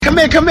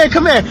Come here.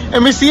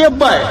 Let me see your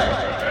butt.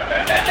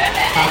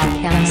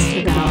 Podcast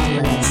to the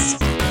Nautilus.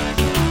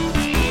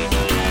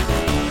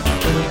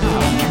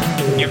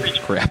 You reach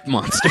crap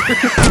monster.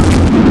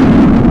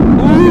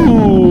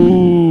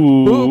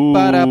 Ooh. Boop,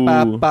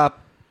 ba-da-ba-ba.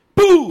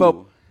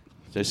 Boop.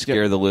 Did I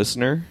scare the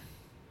listener?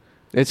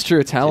 It's true.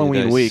 It's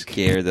Halloween Did I week.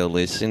 Scare the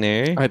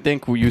listener. I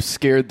think you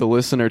scared the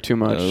listener too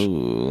much.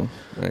 Oh,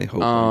 I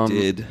hope I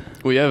did.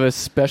 We have a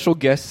special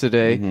guest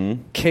today. Mhm.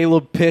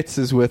 Caleb Pitts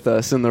is with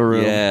us in the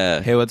room.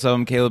 Yeah. Hey, what's up?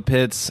 I'm Caleb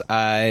Pitts.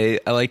 I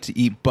like to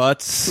eat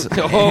butts.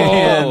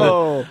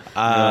 Oh,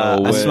 I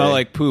way. smell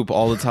like poop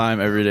all the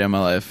time, every day of my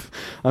life.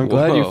 I'm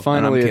glad Whoa. you And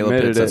finally I'm Caleb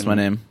admitted Pitts. it. That's my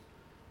name.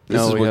 This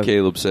No, is we what have-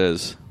 Caleb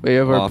says We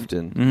have our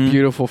often.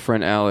 beautiful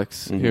friend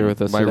Alex here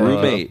with us My today.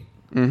 roommate.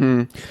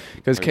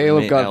 Because My Caleb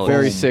roommate got Alex.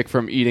 very sick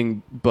from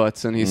eating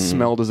butts, and he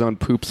smelled his own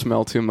poop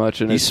smell too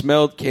much. And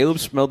Caleb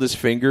smelled his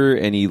finger,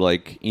 and he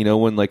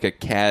when like a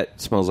cat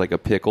smells like a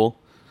pickle.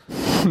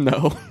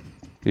 no, Have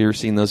you ever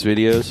seen those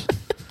videos?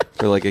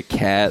 Or like a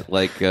cat,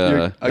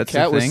 a that's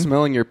cat the was thing?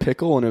 smelling your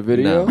pickle in a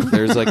video. no,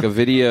 there's like a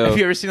video. Have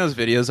you ever seen those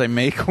videos I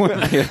make?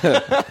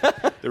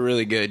 They're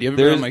really good. You ever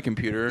been There's- on my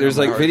computer? There's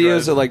on my like hard videos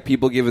drive? of like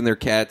people giving their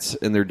cats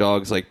and their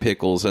dogs like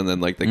pickles, and then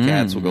like the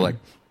cats will go like.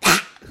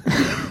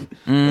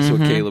 That's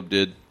what Caleb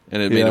did,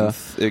 and it made him.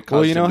 It caused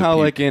Well, you know him to how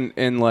puke. like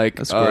in like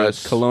That's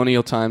gross.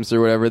 colonial times or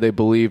whatever, they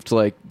believed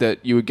like that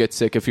you would get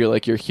sick if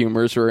your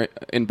humors were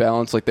in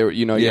balance. Like they were,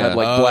 you Yeah. had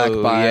like Oh, black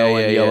bile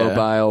yeah, and yellow yeah.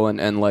 bile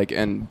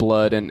and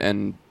blood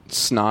and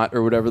snot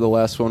or whatever the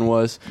last one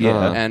was.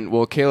 Yeah. And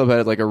well, Caleb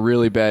had like a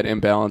really bad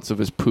imbalance of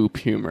his poop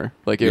humor.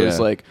 Like it was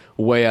Yeah. like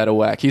way out of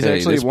whack. He's Hey,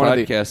 actually this one of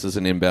the podcast is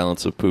an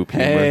imbalance of poop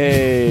humor.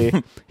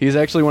 Hey, he's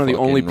actually one of the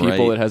only Fucking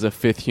people right. that has a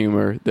fifth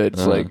humor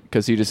that's like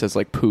because he just has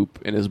like poop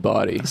in his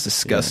body. It's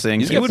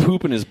disgusting. He's He got would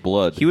poop in his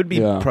blood. he would be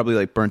Yeah. probably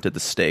like burnt at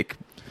the stake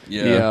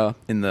Yeah.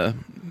 in the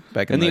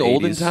back in in the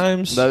olden 80s.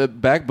 times.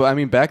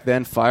 Back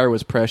then, fire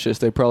was precious.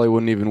 They probably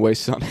wouldn't even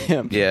waste it on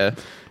him. Yeah.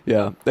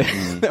 Yeah.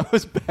 That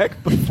was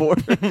back before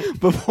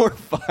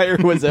fire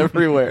was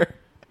everywhere.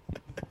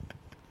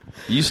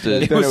 used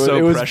to. It was so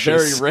it was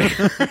precious. very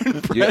rare.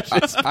 Yeah,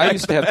 I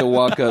used to have to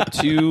walk up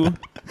to.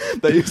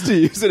 They used to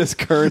use it as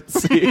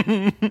currency.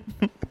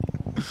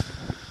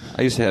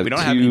 I used to have We don't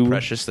two. have any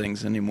precious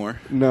things anymore.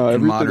 No, in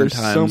everything. modern There's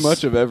times. so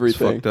much of It's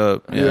everything. fucked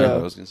up. Yeah, Yeah. I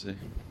was gonna say.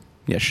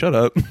 Yeah, shut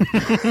up.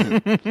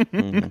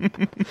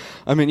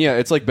 I mean, yeah,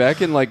 it's like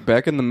back in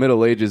the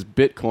Middle Ages,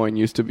 Bitcoin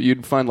used to be.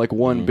 You'd find like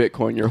one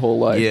Bitcoin your whole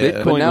life. Yeah. But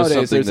Bitcoin was nowadays,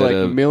 something there's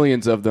that, like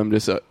millions of them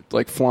just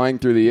like flying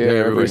through the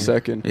air every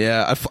second.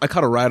 Yeah, I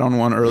caught a ride on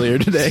one earlier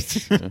today.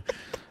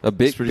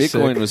 Bitcoin pretty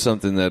sick. was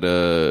something that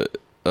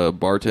a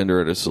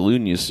bartender at a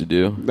saloon used to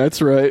do.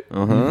 That's right.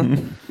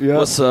 Yeah.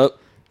 What's up?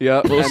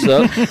 Yeah. What's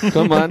up?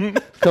 Come on.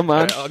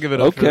 I'll give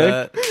it up for Okay.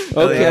 that.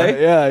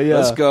 Okay. Yeah.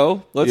 Let's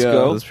go. Let's Yeah.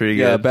 go. That's pretty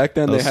Yeah, good. back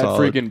then That they was had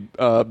solid.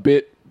 freaking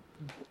bit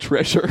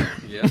treasure.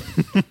 Yeah.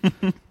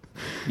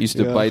 Used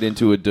to Yeah. bite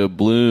into a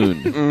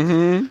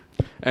doubloon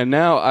And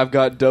now I've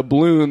got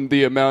doubloon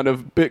the amount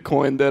of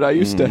Bitcoin that I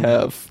used to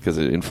have. because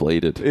it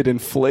inflated. It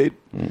inflated.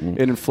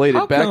 It inflated.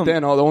 How Back come-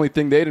 then, the only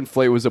thing they'd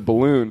inflate was a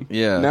balloon.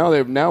 Yeah.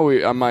 Now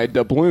we on my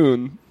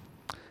doubloon.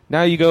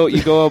 Now you go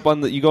up on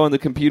the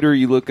computer.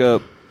 You look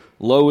up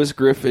Lois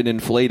Griffin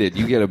inflated.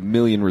 You get a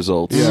million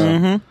results.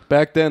 Yeah.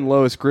 Back then,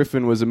 Lois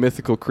Griffin was a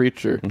mythical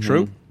creature.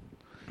 True.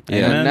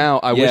 Yeah. And now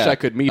I wish I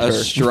could meet a her.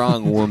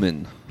 strong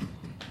woman.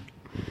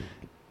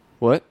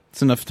 What?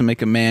 It's enough to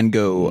make a man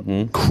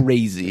go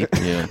crazy.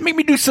 Yeah. Make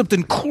me do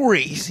something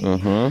crazy.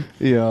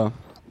 Yeah.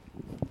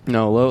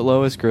 No,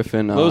 Lois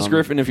Griffin. Lois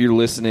Griffin, if you're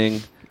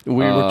listening, We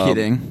were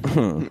kidding.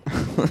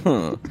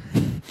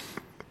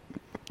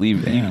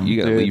 leave. Damn, You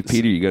got to dude. leave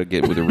Peter. You got to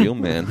get with a real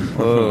man.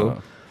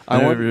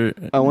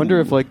 I wonder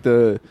if like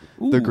the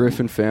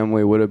Griffin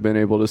family would have been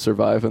able to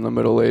survive in the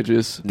Middle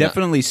Ages.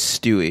 Definitely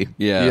Stewie.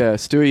 Yeah. Yeah,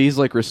 Stewie, he's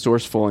like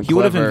resourceful and He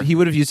would clever.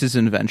 have used his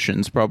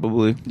inventions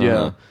probably. Yeah.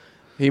 Uh-huh.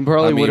 He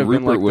probably I mean, would have been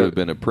Rupert like would have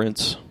been a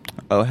prince.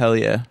 Oh hell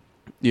yeah.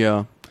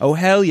 Yeah. Oh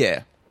hell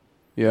yeah.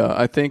 Yeah,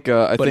 I think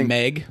I But think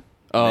Meg.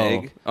 oh,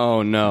 Meg?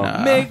 oh no.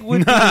 Meg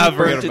would Nah, be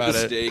forget burnt at about the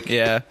it. stake.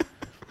 Yeah.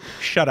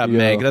 Shut up, Yeah.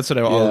 Meg. That's what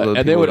all Yeah, the and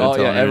they people would all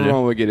tell her to do.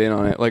 everyone would get in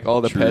on it. Like all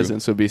the True.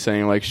 peasants would be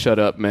saying like shut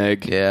up,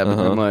 Meg. Yeah, but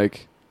And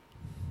like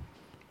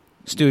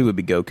Stewie would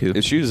be Goku.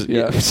 If she was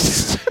yeah.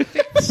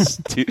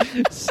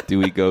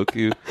 Stewie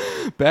Goku.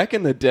 Back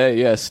in the day,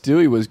 yeah,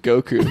 Stewie was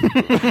Goku.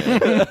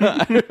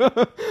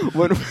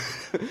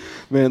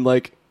 Man,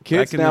 like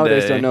kids Back in the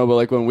nowadays day. don't know, but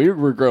like when we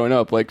were growing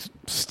up, like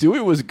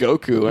Stewie was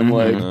Goku and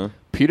like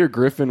Peter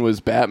Griffin was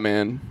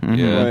Batman.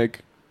 Yeah. Like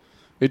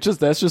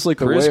that's just like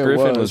Chris the way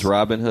Griffin it was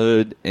Robin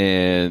Hood,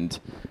 and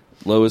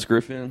Lois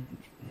Griffin,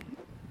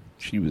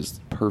 she was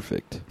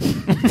perfect.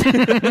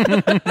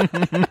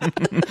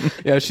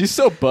 Yeah, she's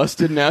so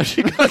busted now.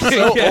 She got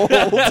so old.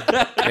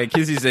 Yeah,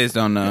 kids these days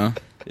don't know.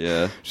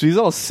 Yeah. She's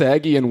all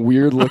saggy and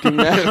weird looking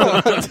now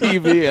on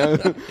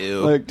TV. Ew.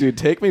 Like, dude,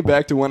 take me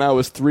back to when I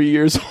was 3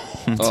 years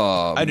old.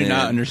 Oh, I do man.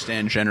 not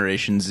understand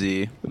Generation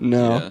Z.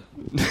 No. Yeah.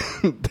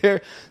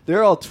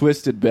 they're all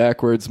twisted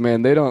backwards,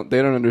 man. They don't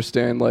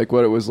understand like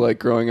what it was like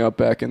growing up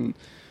back in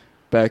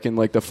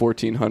like the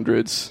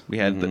 1400s. We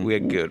had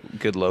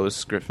good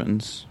Lois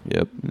Griffins.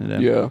 Yep.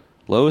 Yeah.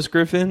 Lois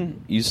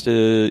Griffin used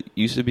to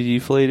be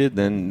deflated,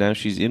 then now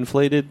she's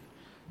inflated.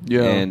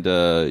 Yeah. And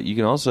you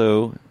can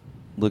also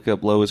look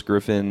up Lois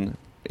Griffin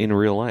in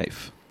real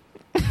life.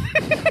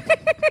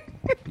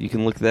 You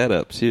can look that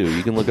up too.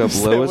 You can look up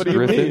Lois what do you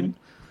Griffin. mean?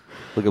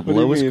 Look up What do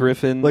you Lois mean?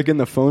 Griffin Like in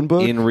the phone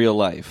book? in real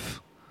life.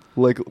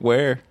 Like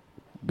Where?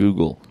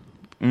 Google.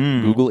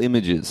 Google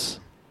Images.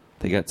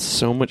 They got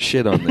so much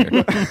shit on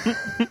there.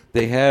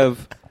 They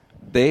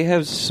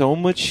have so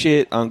much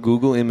shit on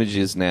Google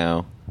Images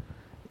now.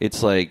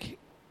 It's like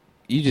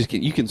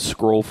you can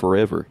scroll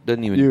forever.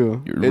 Doesn't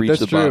even reach that's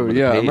the bottom true. of the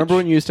Yeah. page. Remember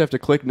when you used to have to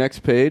click next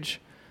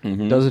page?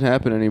 Mhm. Doesn't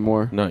happen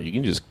anymore. No, you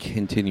can just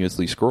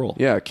continuously scroll.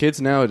 Yeah, kids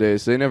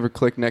nowadays they never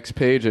click next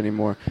page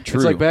anymore. True.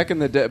 It's like back in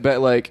the day,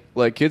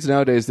 like kids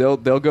nowadays they'll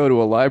go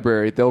to a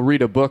library, they'll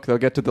read a book, they'll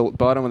get to the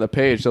bottom of the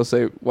page, they'll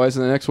say, "Why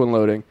isn't the next one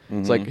loading?"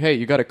 It's like, hey,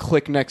 you got to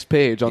click next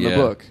page on the Yeah.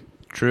 book.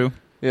 True.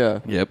 Yeah.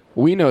 Yep.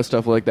 We know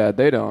stuff like that.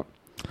 They don't.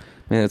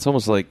 Man, it's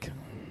almost like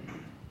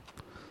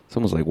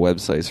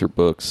websites or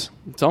books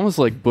It's almost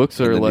like books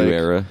in are the like new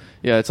era.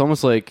 Yeah, it's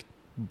almost like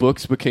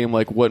books became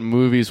like what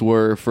movies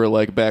were for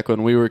like back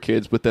when we were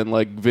kids, but then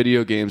like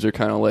video games are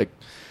kind of like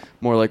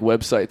more like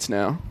websites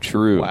now.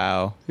 True.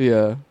 Wow.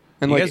 Yeah.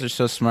 And You like guys are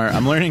so smart.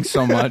 I'm learning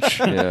so much.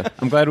 Yeah.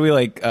 I'm glad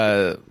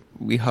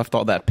we huffed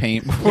all that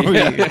paint before we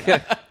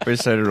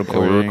started Yeah,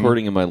 recording. we're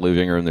recording in my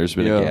living room. There's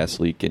been Yeah. a gas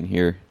leak in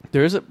here.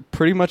 there's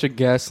pretty much a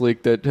gas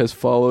leak that has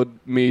followed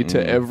me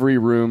to every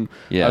room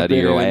Yeah, I've out of been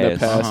your in the ass.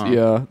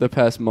 past the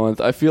past month.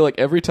 I feel like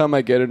every time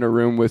I get in a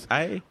room with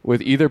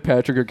either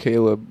Patrick or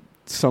Caleb,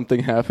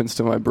 something happens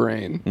to my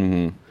brain.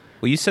 Mm-hmm.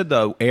 Well, you said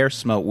the air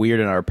smelled weird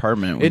in our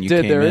apartment when It you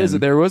did. came in.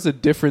 There was a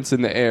difference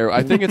in the air.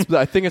 I think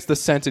it's the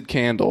scented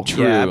candle.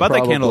 Yeah, I bought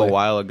that candle a Probably.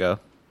 while ago.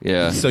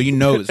 Yeah. So you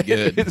know it's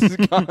good. It's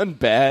gone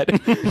bad. I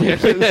think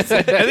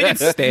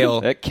it's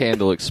stale. That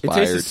candle It expired.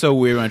 tasted so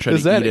weird when I tried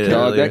Does to that eat it. count?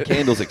 Dog, earlier. that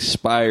candle's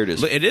expired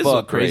as It is fuck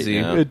look crazy.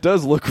 right now. It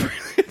does look.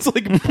 It's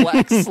like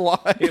black slime.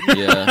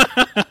 Yeah.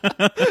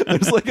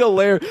 There's like a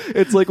layer.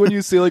 It's like when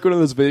you see like one of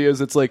those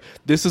videos. It's like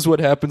this is what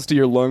happens to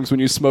your lungs when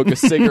you smoke a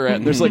cigarette.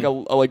 And there's like a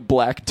like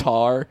black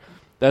tar.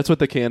 That's what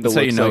the candle That's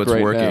how looks you know like it's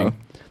right working. now.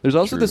 There's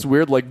also True. this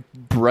weird like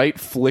bright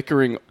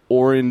flickering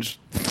orange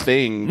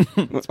thing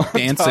on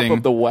dancing. top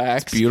of the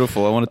wax. It's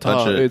beautiful. I want to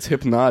touch it. It's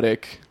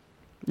hypnotic.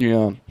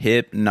 Yeah.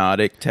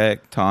 Hypnotic,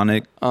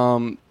 tectonic.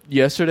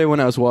 Yesterday when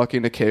I was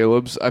walking to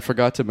Caleb's, I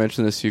forgot to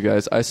mention this to you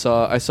guys. I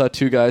saw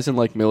two guys in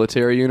like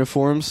military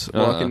uniforms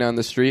walking down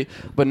the street,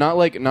 but not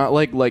like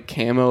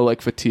camo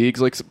like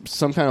fatigues, like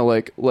some kind of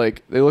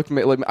like they looked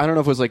like I don't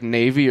know if it was like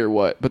Navy or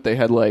what, but they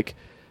had like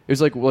it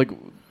was like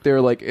they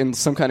were like in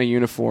some kind of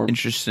uniform.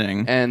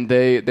 Interesting. And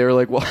they were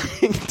like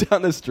walking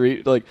down the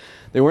street, like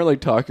they weren't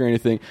like talking or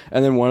anything.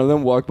 And then one of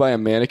them walked by a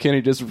mannequin.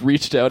 He just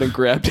reached out and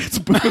grabbed its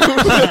boob.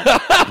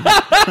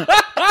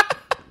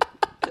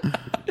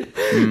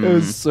 It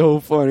was so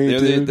funny,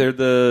 dude.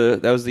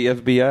 That was the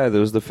FBI. That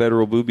was the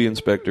federal booby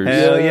inspectors.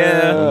 Hell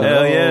yeah.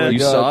 Hell yeah. You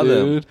God, saw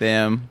them. dude.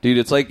 Damn. Dude,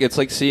 it's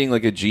like seeing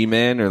like a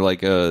G-Man or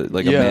like a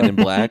Man in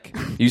Black.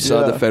 You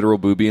saw Yeah. the federal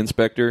booby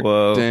inspector.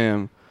 Whoa.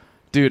 Damn,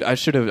 dude, I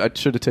should have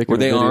taken. Were a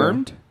they video.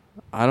 armed?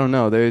 I don't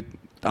know. I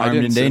Armed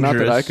didn't and see, not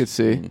that I dangerous. could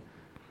see.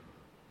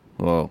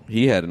 Well,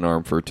 he had an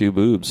arm for 2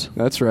 boobs.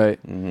 That's right.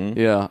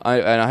 Yeah,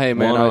 hey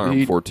man, One arm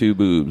he- for 2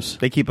 boobs.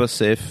 They keep us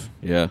safe.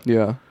 Yeah.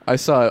 yeah, I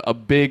saw a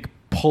big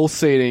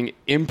pulsating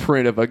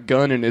imprint of a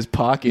gun in his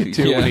pocket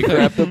too when he Yeah.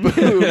 grabbed the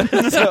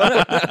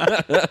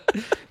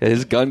boob.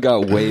 His gun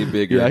got way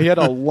bigger. Yeah, he had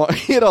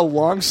a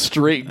long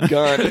straight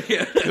gun.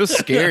 It was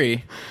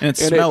scary. And it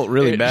And smelled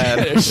really it bad.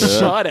 It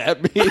shot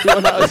at me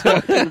when I was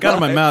walking Got in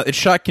by. my mouth. It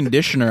shot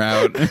conditioner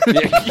out.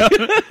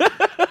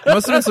 It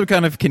must have been some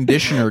kind of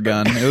conditioner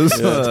gun. It was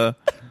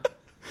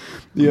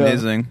Yeah.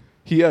 amazing.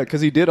 Yeah,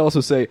 because he did also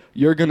say,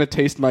 "You're gonna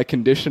taste my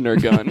conditioner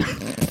gun." I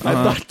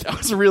thought that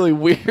was really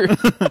weird.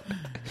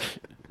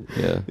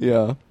 Yeah.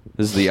 Yeah.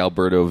 This is the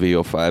Alberto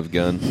VO5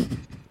 gun.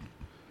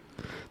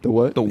 The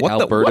what? The what?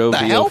 Alberto What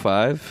the hell?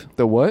 VO5.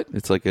 The what?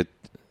 It's like a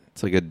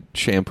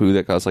shampoo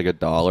that costs like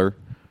 $1.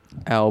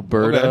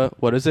 Alberta. Okay.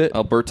 What is it?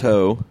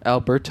 Alberto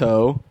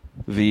Alberto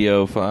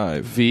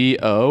VO5.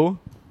 VO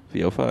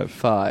VO5.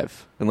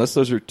 5. Unless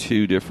those are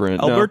 2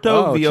 different.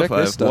 Alberto Oh, check VO5.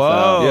 this stuff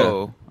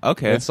Whoa.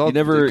 Okay. It's all, You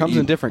never- it comes you-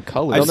 in different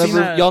colors. I've seen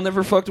that. Y'all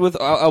never fucked with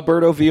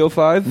Alberto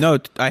VO5? No,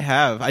 I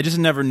have. I just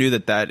never knew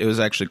that it was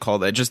actually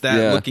called that. Just that,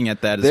 Yeah. looking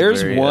at that is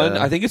There's very, one.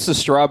 I think it's the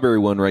strawberry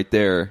one right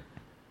there.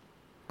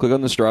 Click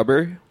on the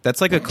strawberry.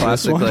 that's like a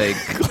classic, one? like,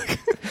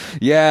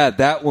 Yeah,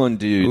 that one,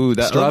 dude. ooh,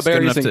 that looks good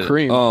Strawberries enough and to,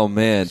 cream. Oh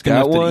man, good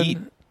that enough to one eat,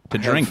 to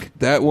drink.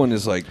 That one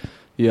is like.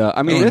 Yeah,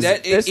 I mean,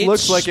 this it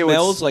looks like it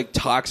smells would. like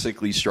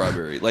toxically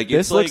strawberry. Like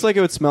This it's looks like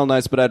it would smell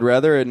nice, but I'd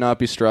rather it not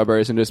be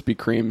strawberries and just be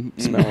cream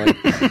smelling.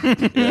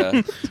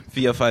 yeah.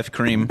 VO5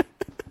 cream.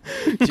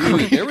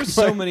 Dude, there was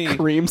so many.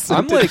 cream I'm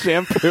scented like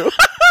shampoo.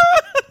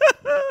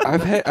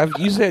 I've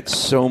used that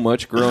so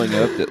much growing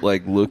up that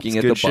like looking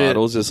at good the shit.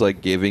 bottles is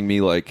like giving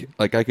me like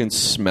I can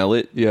smell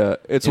it. Yeah,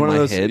 it's In one of my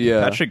those. head.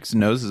 Yeah. Patrick's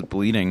nose is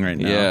bleeding right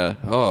now. Yeah.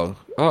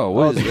 Oh,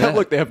 what is that?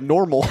 Look, they have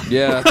normal.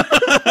 Yeah.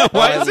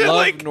 Why I is it love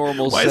like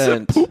normal Why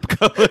scent. is it poop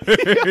color?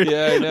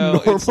 Yeah, I know.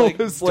 Normal It's like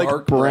is like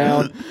dark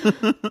brown.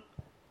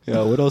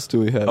 Yeah. What else do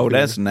we have? Oh, here?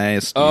 that's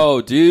nice. dude.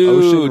 Oh, dude.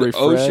 Ocean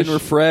Ocean Refresh.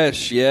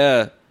 Refresh.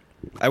 Yeah.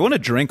 I want to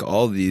drink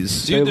all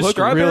these. Dude, They the look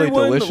strawberry really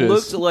one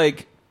delicious.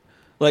 looked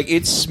like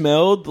it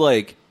smelled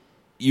like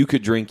you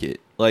could drink it.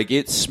 Like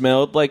it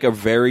smelled like a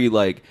very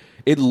like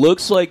it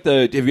looks like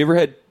the. Have you ever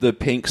had the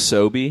pink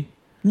Sobe?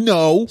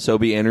 No.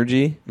 Sobe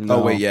Energy?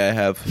 Oh wait, yeah, I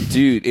have.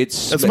 Dude,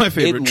 it's That's my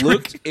favorite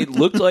drink. It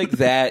looked like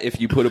that if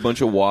you put a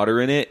bunch of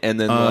water in it, and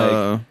then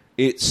like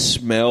it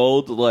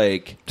smelled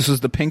like This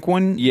is the pink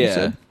one. you yeah.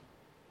 said?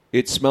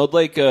 It smelled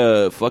like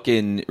a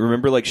fucking.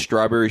 Remember, like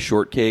strawberry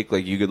shortcake?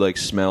 Like you could like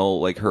smell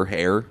like her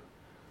hair.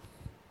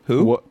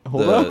 Who? What?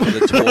 Hold up. The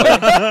toy,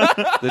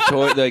 the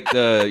toy. Like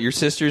your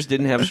sisters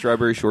didn't have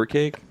strawberry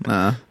shortcake.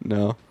 Nah.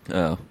 No.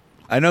 Oh,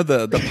 I know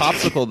the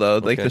popsicle though,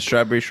 like Okay. the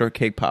strawberry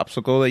shortcake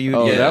popsicle that you.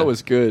 Oh, get. that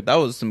was good. that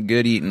was some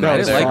good eating. That I right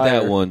was didn't there. like fire.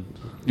 that one.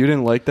 You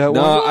didn't like that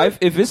No, one?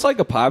 if it's like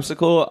a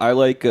popsicle, I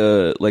like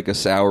a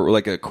sour,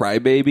 like a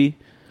crybaby.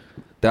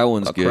 That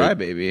one's A good.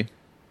 crybaby.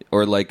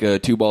 Or like a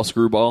 2-ball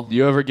screwball.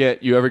 You ever get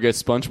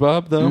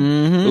SpongeBob though?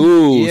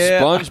 Ooh, Yeah.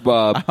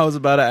 SpongeBob. I was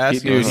about to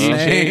ask you Dude, the he same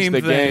changed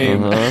the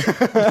thing. game.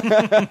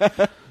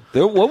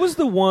 What was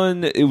the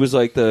one? It was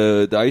like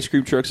the ice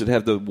cream trucks that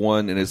have the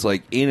one, and it's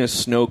like in a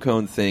snow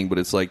cone thing, but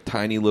it's like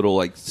tiny little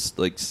like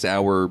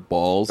sour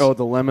balls. Oh,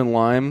 the lemon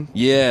lime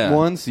yeah,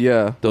 ones.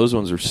 Yeah, those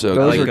ones are so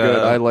those good. are good.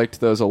 uh, I liked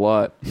those a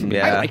lot.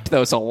 Yeah. I liked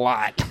those a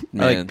lot.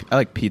 Man. I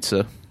like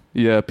pizza.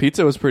 Yeah,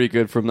 pizza was pretty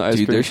good from the ice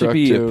Dude, cream there should truck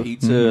be too. a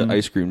pizza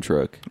ice cream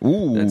truck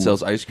Ooh. that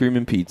sells ice cream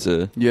and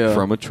pizza Yeah.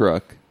 from a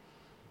truck.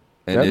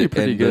 And That'd be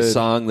pretty and good. the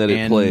song that it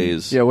And-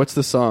 plays, Yeah, what's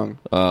the song?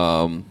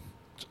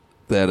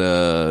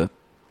 that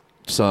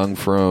song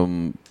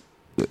from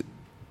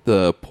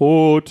the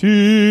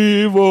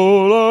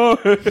Portivola.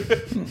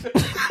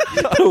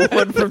 The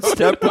one from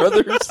Step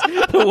Brothers.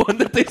 The one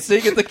that they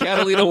sing at the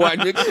Catalina wine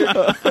mixer.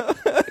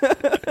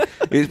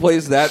 He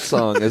plays that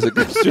song as it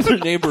goes through their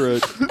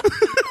neighborhood.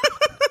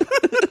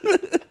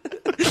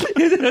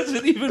 It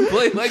doesn't even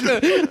play like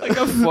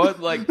a fun,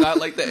 like not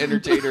like the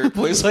Entertainer. It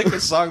plays like a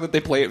song that they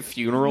play at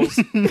funerals.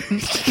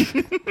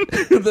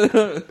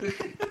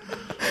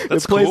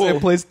 That's cool.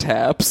 It plays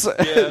taps.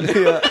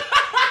 Yeah.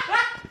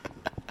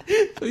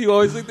 You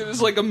always think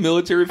there's like a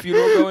military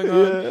funeral going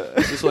on.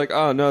 It's just like,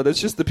 oh no, that's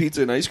just the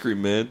pizza and ice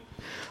cream, man.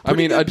 I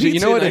mean, Pretty good you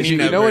pizza know what? and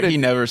You ice know what? He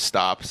never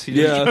stops.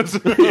 He Yeah.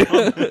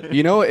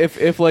 You know,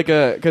 if like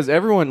because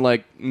everyone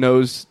like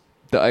knows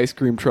the ice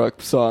cream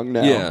truck song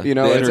now. Yeah, you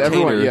know, the it's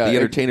entertainer, everyone. Yeah, the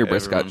entertainer by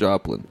Scott everyone.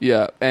 Joplin.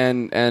 Yeah,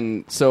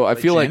 and so I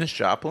feel like Janis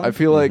Joplin? I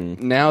feel like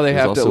now they He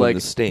was have also to in like.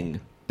 the Sting.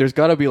 There's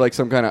got to be like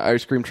some kind of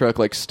ice cream truck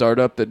like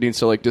startup that needs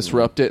to like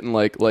disrupt it and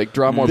like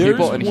draw more There's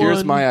people. And here's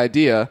one- my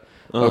idea.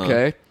 Uh-huh.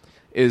 Okay,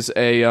 is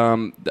a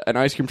an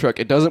ice cream truck.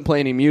 It doesn't play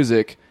any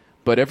music,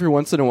 but every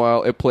once in a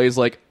while it plays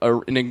like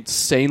an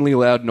insanely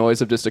loud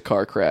noise of just a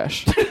car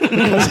crash.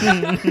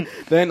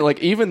 Then like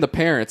even the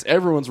parents,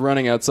 everyone's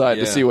running outside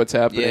Yeah. to see what's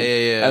happening.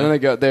 Yeah.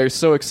 And then they're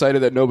so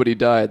excited that nobody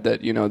died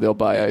that they'll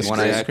buy ice One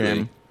cream. ice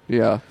cream.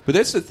 Yeah. But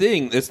that's the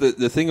thing. That's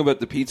the thing about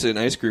the pizza and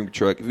ice cream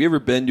truck. Have you ever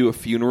been to a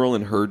funeral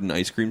and heard an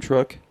ice cream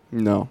truck?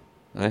 No.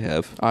 I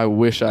have. I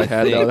wish I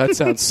had though. That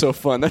sounds so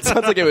fun. That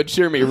sounds like it would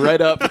cheer me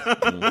right up.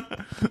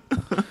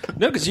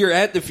 No, because you're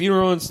at the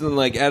funeral and then,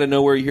 like, out of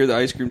nowhere you hear the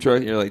ice cream truck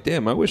and you're like,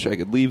 damn, I wish I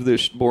could leave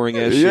this boring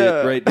ass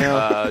Yeah. shit right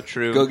now.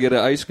 True. Go get an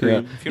ice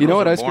cream. You know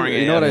what are ice cream? boring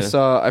You know what I AF.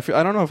 saw? I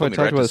don't know if I Put me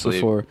talked right about to this sleep.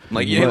 before.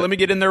 Like, yeah, But- let me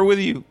get in there with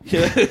you.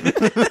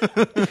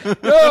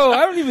 No,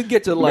 I don't even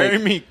get to, Marry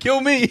like, me,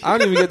 kill me. I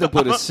don't even get to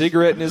put a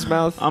cigarette in his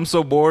mouth. I'm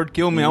so bored.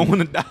 Kill me. I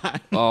want to die.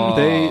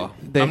 Oh.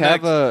 They I'm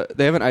have next.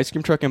 they have an ice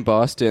cream truck in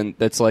Boston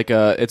that's like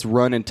it's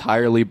run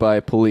entirely by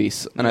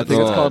police, and I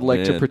think it's Oh, called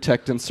like to man.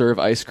 protect and serve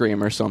ice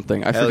cream or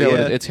something. I Hell forget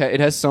yeah. what it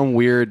has some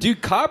weird.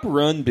 Dude,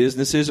 cop-run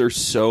businesses are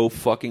so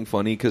fucking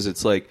funny because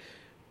it's like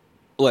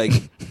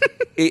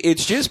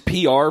it's just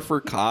PR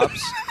for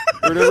cops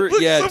or whatever.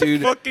 Yeah,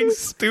 dude. Fucking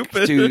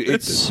stupid. Dude,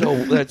 that's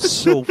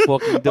so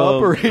fucking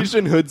dumb.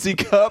 Operation Hoodsie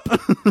Cup.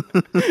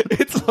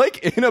 It's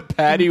like in a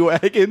paddy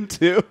wagon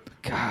too.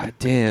 God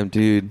damn,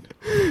 dude.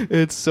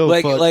 It's so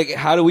Like, fun. like,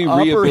 how do we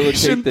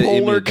Operation rehabilitate the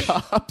Polar image?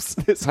 Cops.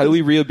 This How do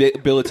we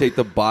rehabilitate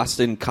the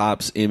Boston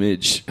cops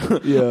image?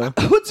 Yeah.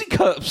 Hoodsie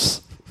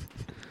cups,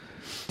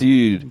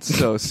 dude.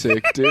 so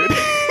sick, dude.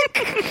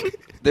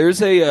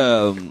 There's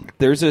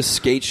a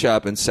skate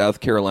shop in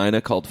South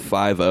Carolina called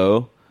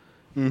 5-0,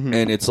 and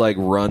it's like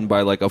run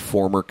by like a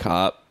former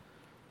cop.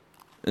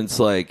 And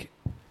it's like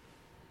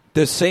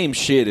the same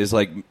shit as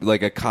like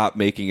a cop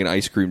making an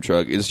ice cream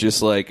truck. It's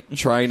just like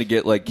trying to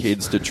get like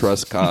kids to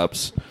trust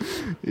cops.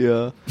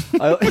 Yeah.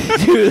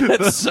 Dude,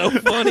 that's so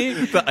funny.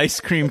 The ice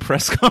cream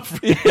press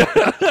conference.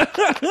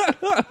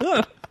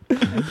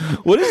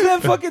 What does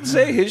that fucking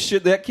say?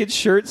 That kid's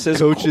shirt says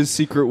Coach's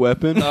secret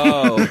weapon.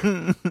 Oh,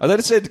 I thought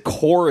it said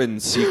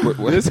Corin's secret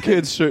weapon. This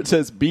kid's shirt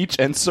says beach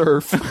and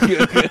surf.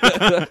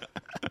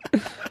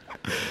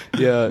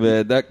 Yeah,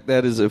 Man,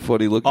 that is a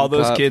funny looking. All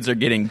those cop. kids are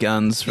getting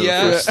guns for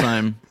Yeah. the first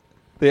time.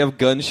 They have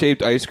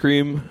gun-shaped ice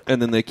cream, and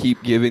then they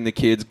keep giving the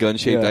kids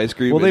gun-shaped ice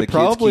cream. Well, and they the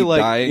probably kids keep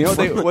like dying you know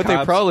from the what they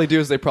cops. probably do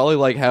is they probably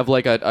like have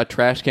like a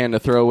trash can to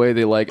throw away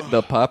the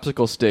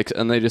popsicle sticks,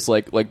 and they just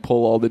like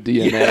pull all the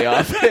DNA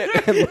off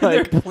it and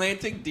like. They're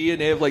planting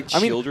DNA of like I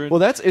mean, children.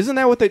 well, isn't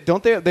that what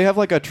they have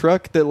like a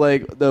truck that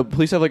like the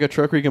police have like a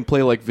truck where you can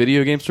play like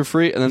video games for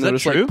free, and then Is they'll that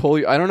just true? like pull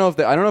you. I don't know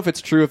if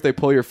it's true if they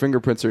pull your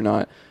fingerprints or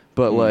not,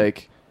 but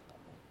like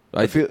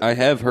I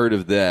have heard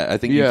of that. I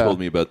think you Yeah. told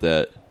me about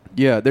that.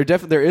 yeah,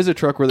 there is a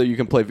truck where you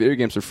can play video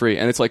games for free,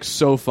 and it's like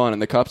so fun,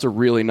 and the cops are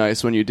really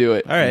nice when you do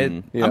it. All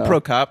right, Yeah. I'm pro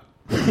cop.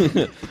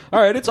 All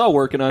right, it's all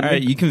working on All me.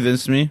 right, you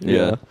convinced me.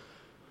 Yeah.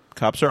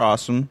 Cops are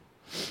awesome.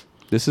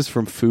 This is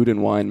from Food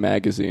and Wine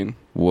magazine.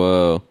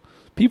 Whoa.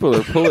 People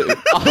are pulling.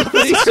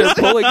 Police are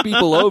pulling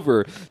people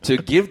over to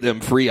give them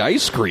free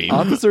ice cream.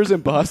 Officers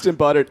in Boston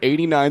bought an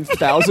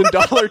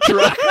 $89,000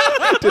 truck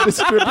to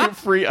distribute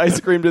free ice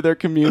cream to their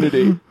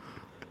community.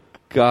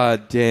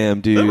 God damn,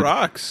 That dude.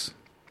 rocks.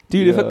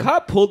 Dude, if Yeah. a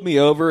cop pulled me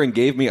over and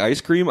gave me ice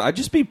cream, I'd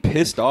just be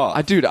pissed off.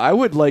 I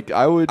would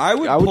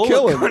pull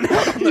kill a him. gun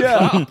out on the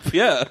Yeah. cop.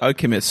 Yeah. I would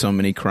commit so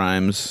many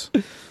crimes.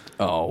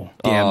 Oh,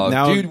 Damn, Aw,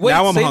 now, dude, wait,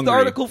 now I'm save hungry. the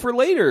article for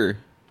later.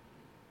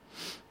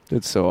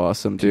 it's so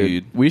awesome, dude.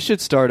 Dude. We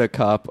should start a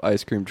cop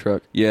ice cream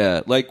truck.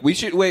 Yeah, like we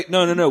should wait.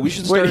 No. We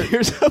should start. Wait,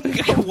 here's a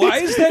Why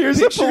is that here's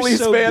a picture police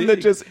so van that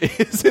big? just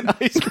is an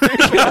ice cream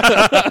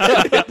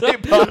truck. They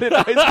bought an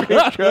ice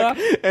cream truck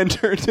and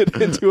turned it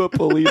into a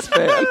police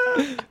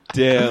van.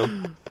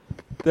 Damn,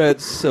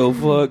 that's so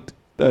fucked,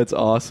 That's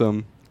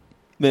awesome.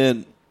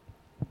 man.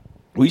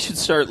 We should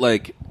start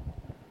like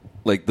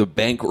the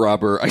bank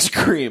robber ice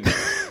cream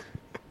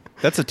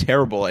That's a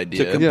terrible to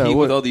idea. compete Yeah, with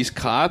what- all these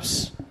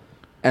cops.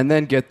 And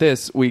then get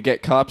this: we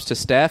get cops to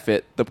staff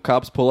it. The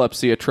cops pull up,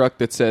 see a truck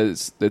that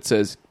says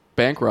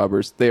bank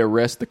robbers. They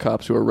arrest the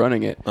cops who are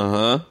running it.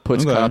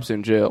 Puts Okay. cops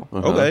in jail.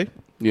 Okay.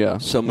 Yeah,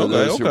 Some of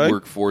Okay, those okay.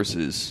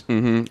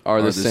 workforces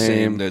are the same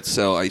same. that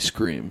sell ice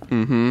cream.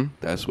 Mm-hmm.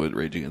 That's what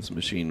Rage Against the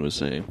Machine was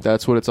saying.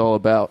 That's what it's all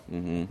about.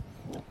 Mm-hmm.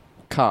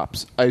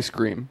 Cops, ice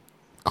cream,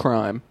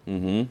 crime.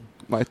 Mm-hmm.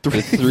 My The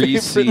three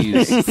favorite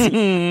C's.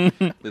 things.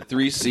 The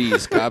three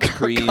C's. Cops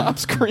cream.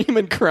 Cops, cream,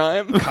 and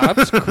crime.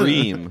 Cops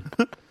cream.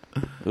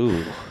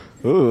 Ooh.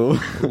 Ooh. I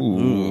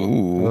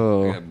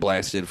Oh. got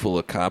blasted full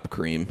of cop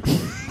cream.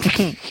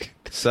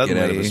 Suddenly,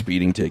 Get out of a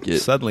speeding ticket.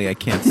 Suddenly, I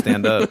can't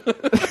stand up.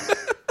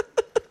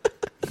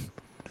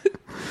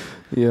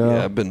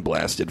 Yeah, I've been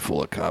blasted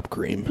full of cop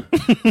cream.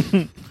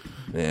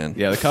 Man.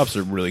 Yeah, the cops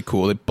are really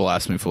cool. They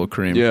blast me full of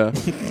cream. Yeah.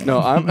 No,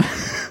 I'm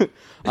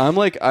I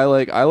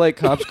like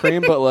cops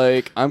cream, but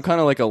like I'm kind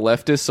of like a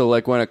leftist, so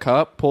like when a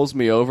cop pulls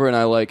me over and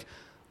I like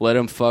let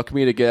him fuck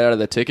me to get out of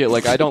the ticket,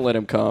 like I don't let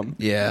him come.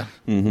 Yeah.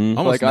 Mm-hmm.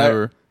 Almost Like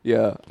never.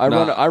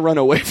 I run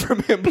away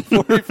from him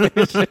before he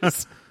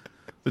finishes.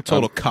 The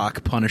total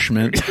cock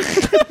punishment.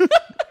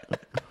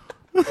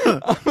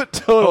 I'm a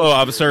total Hello,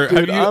 officer.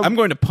 Dude, I'm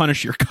going to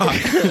punish your cock.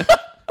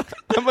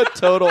 I'm a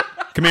total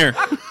Come here.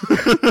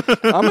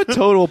 I'm a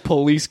total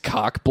police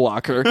cock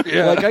blocker.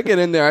 Like I get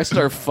in there, I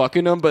start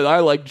fucking them, but I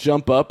like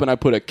jump up and I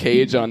put a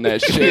cage on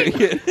that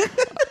shit.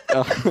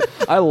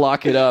 I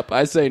lock it up.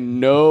 I say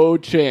no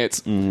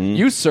chance.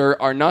 You, sir,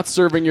 are not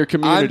serving your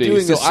community,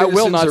 doing so a I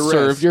will not citizen's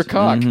serve arrest. your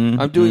cock.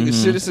 I'm doing a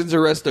citizen's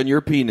arrest on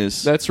your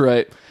penis. That's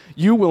right.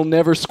 You will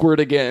never squirt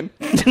again.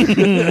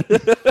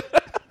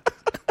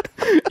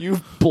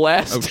 You've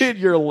blasted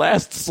your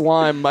last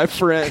slime, my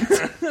friend.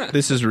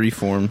 This is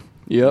reform.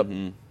 Yep.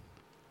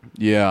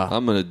 Yeah.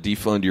 I'm going to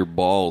defund your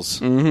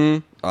balls,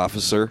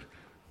 officer.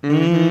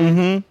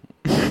 That's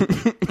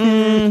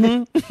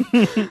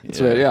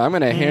right. Yeah, I'm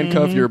going to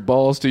handcuff your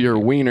balls to your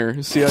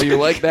wiener. See how you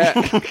like that?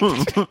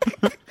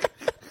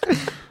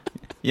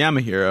 Yeah, I'm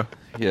a hero.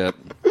 Yep.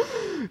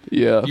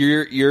 Yeah.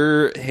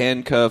 You're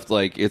handcuffed,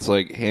 like it's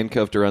like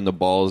handcuffed around the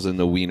balls and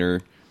the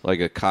wiener, like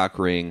a cock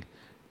ring,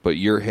 but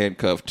you're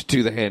handcuffed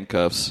to the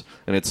handcuffs,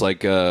 and it's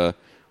like,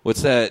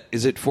 what's that?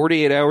 Is it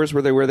 48 hours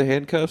where they wear the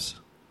handcuffs?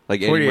 Like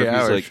Eddie 48 Murphy's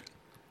hours. like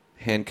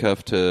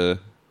handcuffed to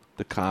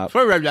the cop.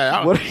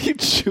 What are you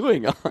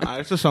chewing on?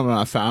 It's just something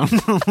I found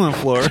on the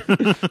floor.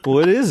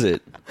 What is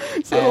it?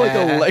 Is that like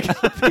a leg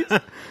piece?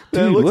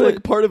 That looks what?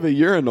 like part of a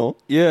urinal.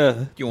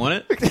 Yeah. You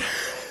want it?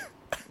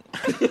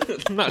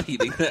 I'm not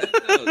eating that.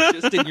 No,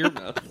 just in your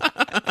mouth.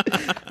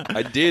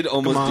 I did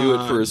almost do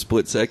it for a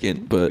split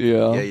second, but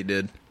Yeah. Yeah, you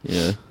did.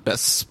 yeah.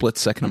 Best split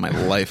second of my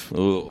life.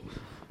 Oh.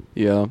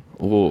 Yeah.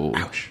 Oh.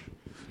 Ouch.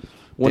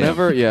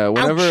 Whenever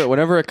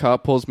a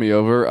cop pulls me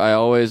over, I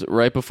always,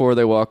 right before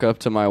they walk up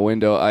to my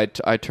window, I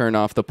turn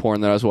off the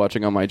porn that I was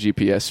watching on my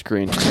GPS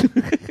screen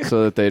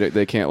so that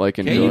they can't like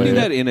enjoy Can't you do it.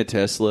 that in a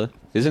Tesla?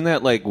 Isn't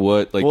that like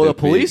what? Like Well, the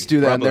police big- do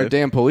that in their Probably.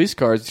 damn police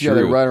cars. Yeah,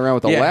 they ride around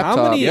with a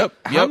laptop.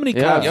 How many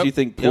cops Yep. do you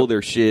think pull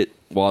their shit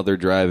while they're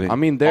driving. I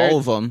mean, they're All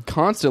of 'em.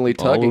 constantly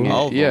tugging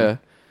All of it. Yeah, 'em.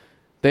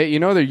 they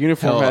their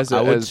uniform Hell, has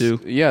I would too.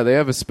 yeah, they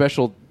have a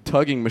special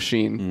tugging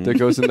machine that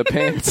goes in the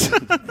pants.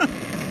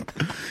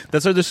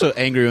 That's why they're so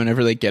angry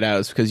whenever they get out.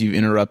 It's because you've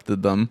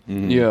interrupted them.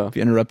 Yeah, If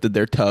you interrupted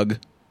their tug,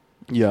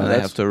 yeah. they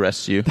have to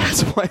arrest you.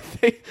 That's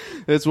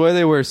why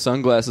they wear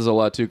sunglasses a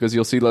lot too, because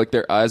you'll see like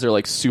their eyes are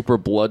like super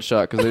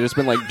bloodshot because they've just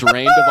been like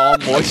drained of all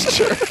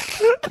moisture.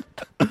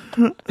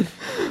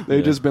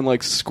 They've just been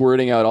like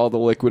squirting out all the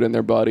liquid in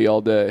their body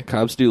all day.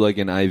 Cops do like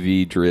an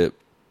IV drip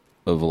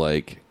of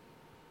like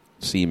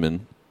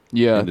semen.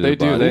 Yeah, into they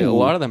their do. body. A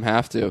lot of them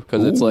have to,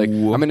 because it's like,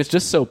 Ooh. I mean, it's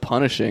just so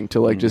punishing to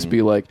like just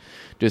be like,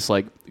 just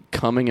like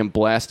coming and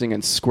blasting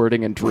and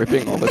squirting and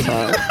dripping all the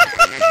time.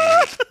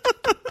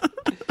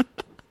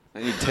 I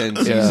need 10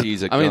 Yeah.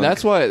 cc's of I mean,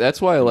 that's why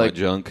my like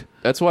junk.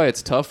 that's why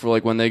it's tough for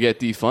like when they get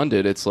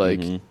defunded. It's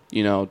like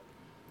you know,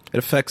 It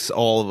affects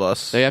all of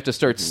us. they have to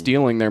start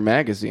stealing their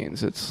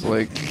magazines. It's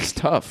like it's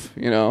tough,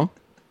 you know.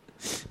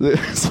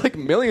 It's like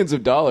millions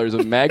of dollars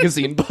of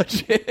magazine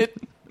budget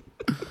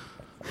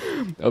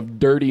of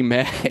dirty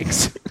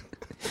mags.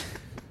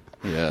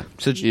 Yeah.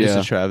 It's Yeah.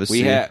 a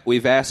travesty.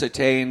 We've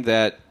ascertained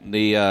that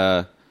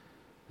that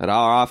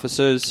our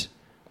officers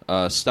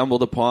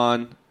stumbled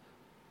upon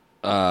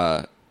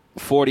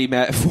 40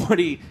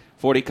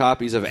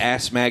 copies of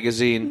Ass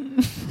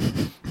Magazine.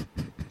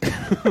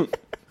 I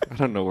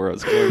don't know where I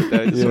was going with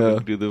that. I just wanted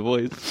to do the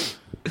voice.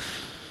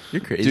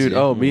 You're crazy.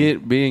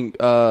 Dude, being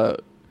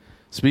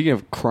speaking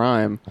of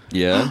crime,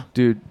 Yeah.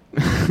 dude,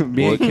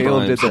 me and What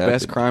Caleb did crimes the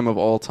best happened? crime of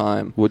all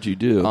time. What'd you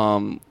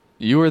do?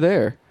 You were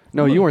there.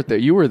 No, you weren't there.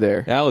 You were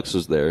there. Alex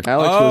was there.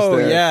 Alex Oh, was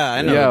there. yeah,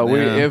 I know.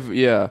 Yeah,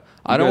 Yeah.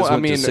 I You don't. guys I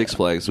went mean, to Six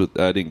Flags.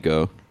 I didn't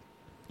go.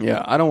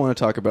 yeah, I don't want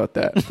to talk about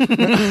that.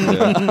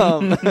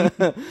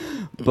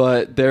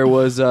 But there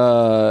was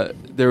a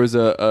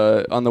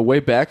on the way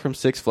back from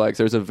Six Flags.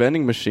 There's a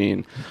vending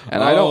machine,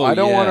 and I don't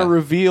yeah. want to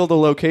reveal the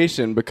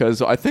location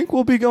because I think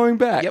we'll be going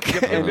back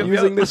and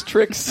using this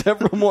trick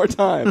several more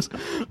times.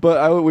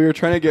 But we were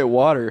trying to get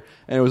water,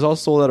 and it was all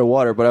sold out of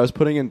water. But I was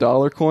putting in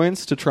dollar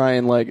coins to try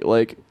and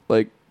like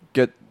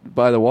get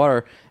by the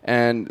water,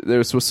 and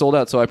this was sold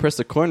out. So I pressed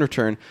the coin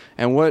return,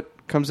 and what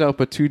comes out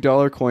but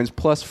 $2 coins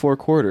plus 4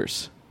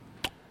 quarters.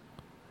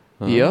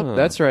 Yep,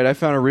 that's right. I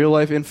found a real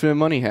life infinite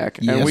money hack,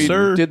 and Yes, we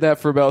sir. did that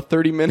for about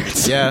 30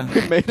 minutes. Yeah.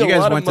 We made You a guys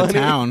lot of went to money.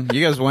 town.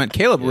 You guys went.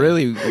 Caleb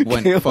really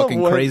went Caleb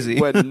fucking crazy.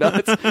 Went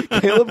nuts.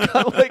 Caleb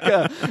got like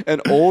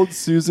an old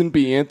Susan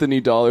B. Anthony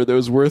dollar that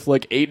was worth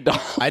like $8.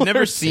 I'd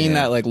never seen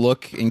that like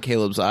look in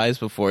Caleb's eyes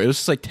before. It was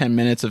just like 10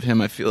 minutes of him.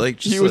 I feel like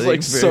just He was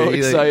like so very,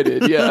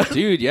 excited. Yeah.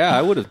 Dude, yeah,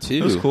 I would have too.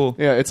 It was cool.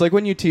 Yeah, it's like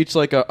when you teach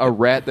like a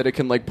rat that it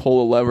can like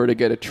pull a lever to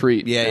get a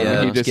treat. Yeah, And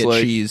yeah. he just Get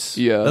like cheese.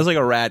 Yeah, That was like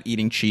a rat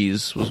eating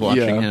cheese. Was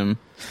watching Yeah. him.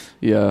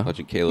 yeah.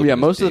 Watching Caleb Yeah, eat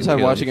most of the his time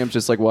daily watching him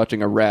just like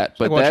watching a rat,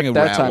 but like watching a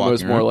that rat time it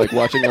was walking more around. like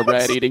watching a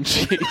rat eating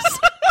cheese.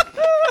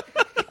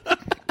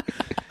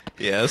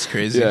 Yeah, that's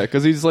crazy. Yeah,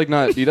 because he's like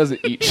not. He doesn't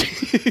eat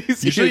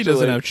cheese. Usually he He's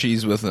doesn't like- have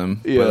cheese with him.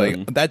 Yeah. But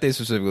like that day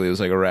specifically, it was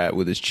like a rat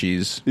with his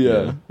cheese.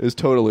 Yeah, it's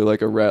totally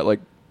like a rat, like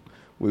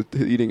with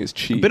eating his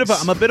cheese.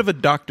 I'm a bit of a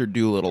Dr.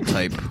 Doolittle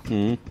type.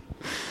 You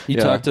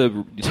Yeah. talk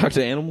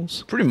to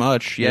animals? Pretty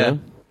much, yeah. Yeah.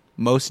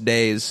 Most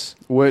days.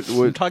 What?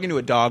 I'm talking to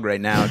a dog right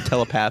now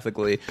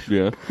telepathically.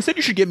 Yeah. He said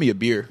you should get me a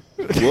beer.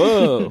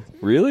 Whoa.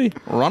 Really?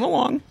 Run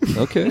along.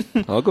 Okay.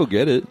 I'll go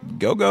get it.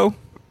 Go.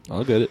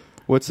 I'll get it.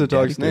 What's the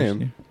dog's Daddy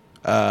name?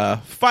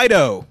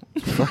 Fido.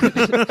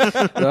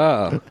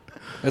 Ah.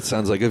 That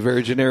sounds like a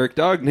very generic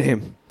dog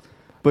name.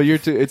 But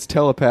it's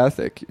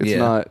telepathic. It's Yeah.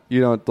 not.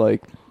 You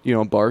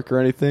don't bark or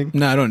anything.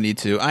 No, I don't need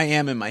to. I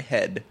am in my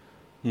head.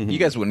 You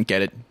guys wouldn't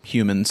get it,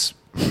 humans.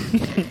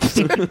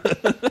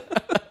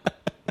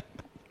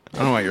 I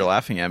don't know why you're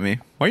laughing at me.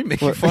 Why are you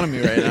making fun of me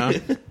right now?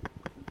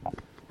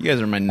 You guys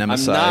are my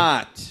nemesis. I'm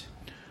not.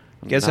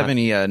 You guys have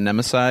any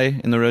nemesis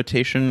in the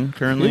rotation Do you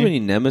currently? have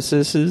any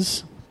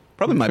nemesises?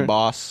 Probably my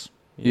boss.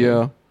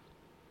 Yeah.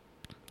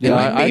 And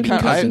my I baby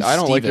cousin,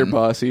 don't like your Steven.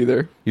 boss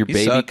either. Your He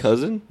baby sucks.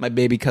 cousin? My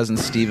baby cousin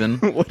Steven.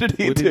 What did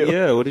he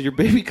What did your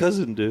baby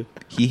cousin do?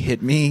 He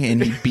hit me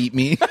and he beat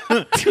me.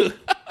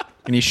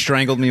 And he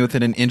strangled me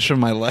within an inch of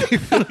my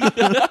life.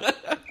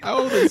 How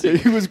old is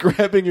He was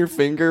grabbing your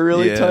finger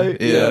really Yeah,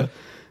 tight. yeah.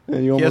 And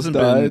you He almost hasn't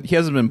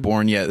died. been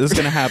born yet. This is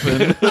gonna happen.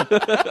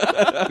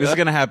 This is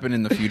gonna happen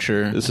in the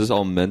future. This is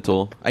all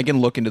mental. I can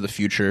look into the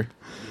future.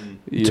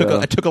 Yeah.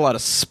 I took a lot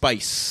of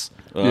spice.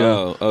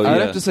 Oh, oh I'd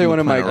yeah. have to say one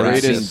of my Kinda I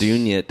haven't greatest. seen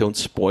Dune yet. Don't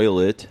spoil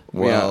it.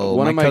 Well,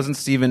 one my of my- cousin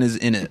Steven is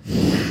in it.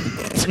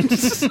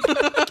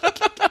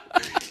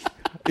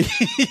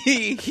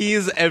 he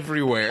is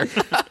everywhere.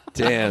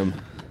 Damn.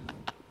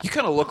 You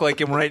kind of look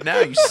like him right now,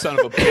 you son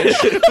of a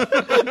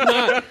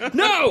bitch.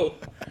 No!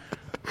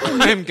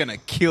 I'm gonna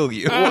kill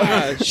you.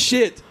 Ah,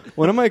 shit.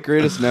 One of my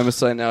greatest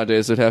nemesis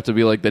nowadays would have to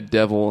be like the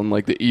devil and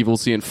like the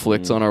evils he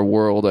inflicts on our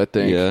world. I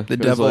think. Yeah. The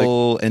 'Cause,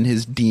 devil and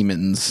his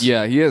demons.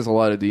 Yeah, he has a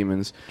lot of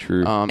demons.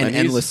 True. An and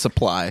endless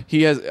supply.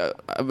 He has,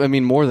 I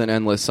mean, more than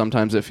endless.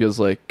 Sometimes it feels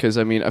like, because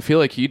I mean, I feel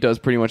like he does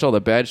pretty much all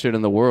the bad shit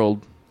in the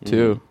world.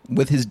 too.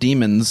 with his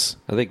demons.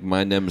 I think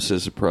my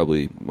nemesis is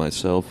probably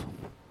myself.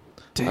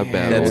 I battle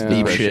That's Yeah. deep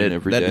depression shit.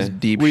 every That day. is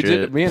deep We shit.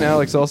 did. Me and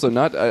Alex also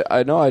not.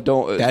 I know I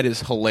don't. That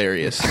is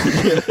hilarious.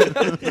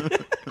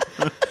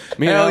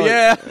 Me and Hell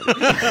Alex,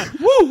 yeah!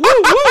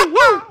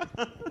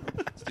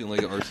 Stealing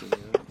like an arson.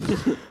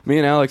 Me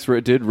and Alex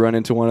did run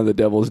into one of the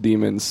devil's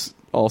demons.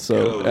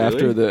 Also, Oh,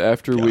 really?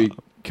 after we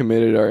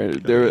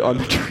committed there on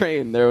the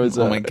train, there was.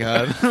 Oh my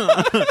god!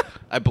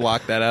 I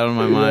blocked that out of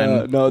my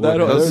mind. no, that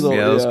was, was-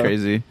 yeah, that was yeah.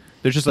 crazy.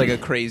 There's just like a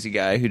crazy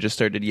guy who just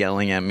started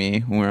yelling at me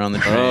when we were on the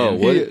train. Oh,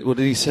 what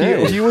did he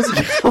say? He was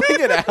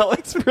yelling at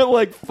Alex for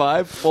like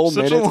 5 full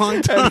Such a minutes. long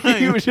And time.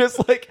 he was just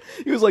like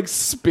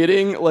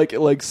spitting,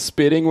 like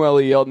spitting while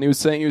he yelled. And he was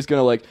saying he was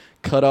gonna like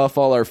cut off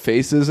all our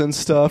faces and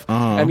stuff.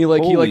 Uh-huh. And he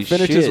Holy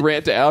finished his shit.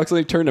 rant to Alex, and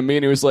he turned to me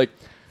and he was like,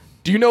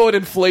 "Do you know what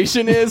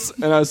inflation is?"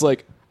 And I was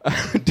like,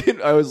 "I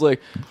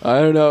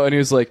don't know." And he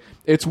was like,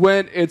 "It's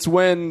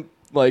when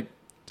like."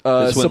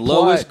 It's when supply.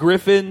 Lois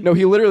Griffin. No,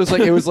 he literally was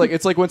like,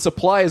 it's like when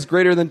supply is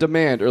greater than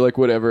demand, or like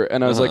whatever.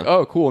 And I was like,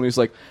 oh, cool. And he's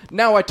like,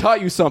 now I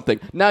taught you something.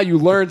 Now you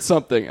learned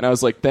something. And I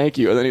was like, thank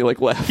you. And then he like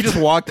left. He just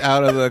walked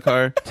out of the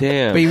car.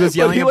 Damn. But he was But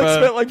yelling he like about.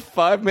 spent like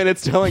 5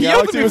 minutes telling He yelled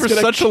Alex at he me was for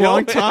gonna such a kill long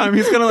him. time.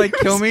 He's gonna like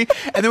kill me.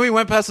 And then we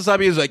went past the side.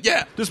 He was like,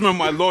 "Yeah, this is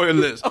my lawyer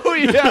list. Oh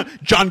yeah,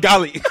 John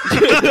Golly."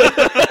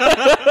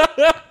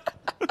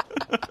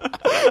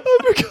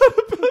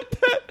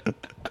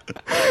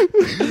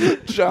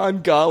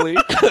 John Golly.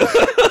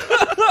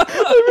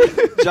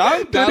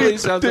 John Golly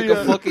sounds like a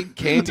yeah. fucking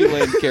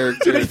Candyland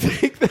character. Did he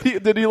think that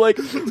did he like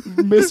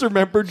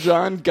misremember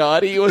John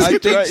Gotti? Was I he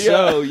think trying-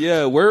 so.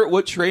 Yeah.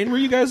 What train were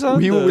you guys on?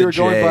 We The- were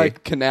going J. by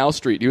Canal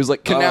Street. He was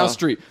like, Canal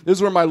Street. This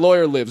is where my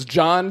lawyer lives.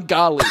 John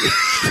Golly.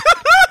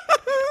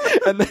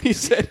 And then he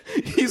said,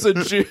 he's a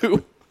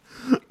Jew.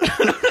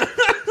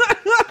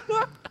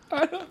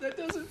 That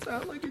doesn't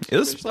sound like a It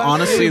was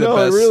honestly the No,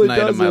 it best really night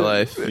of my doesn't.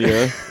 life.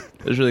 Yeah.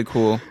 It was really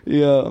cool.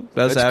 Yeah.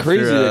 That's after,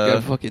 crazy that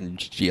guy fucking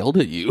yelled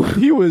at you.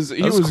 He was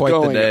was quite the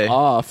going day.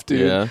 off,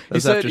 dude. Yeah. He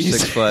That's said- after he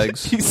Six said-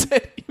 Flags. He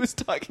said he was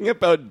talking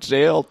about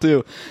jail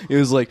too. He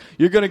was like,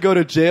 "You're gonna go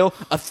to jail,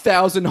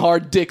 1,000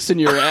 hard dicks in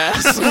your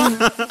ass."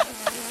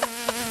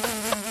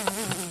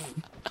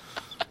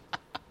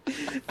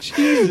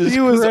 Jesus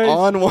he was Christ.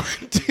 on one,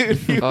 dude.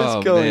 He was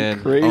Oh, going man.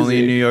 crazy. Only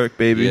in New York,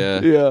 baby.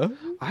 Yeah. Yeah.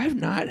 I've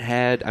not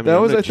had. I mean, That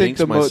I'm was, gonna I think,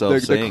 jinx myself the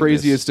saying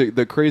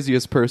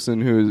craziest person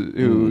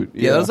who.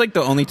 Yeah, that was like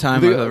the only time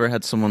The- I've ever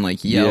had someone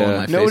like yell Yeah. in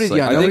my Nobody- face. Like,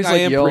 yeah, I think nobody's, I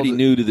like, am yelled- pretty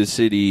new to the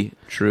city.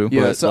 true.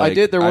 Yeah, But, so I like,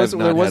 did. There was I've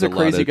not a had a lot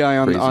crazy of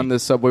guy crazy on the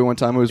subway one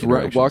time who was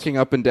interactions. walking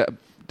up and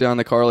down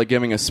the car, like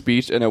giving a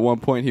speech, and at one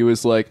point he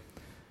was like,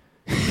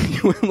 he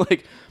went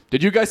like,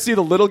 "Did you guys see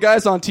the little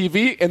guys on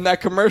TV in that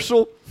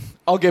commercial?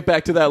 I'll get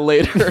back to that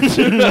later."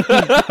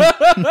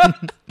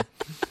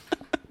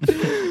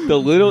 The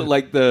little,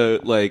 I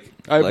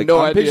have no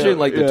I'm idea. picturing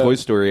like the Yeah. Toy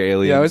Story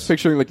aliens. Yeah, I was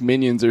picturing like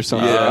Minions or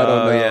something. Yeah. I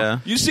don't know. Yeah.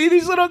 You see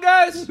these little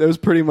guys? That was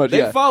pretty much. They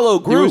yeah. follow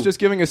He Gru. was just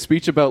giving a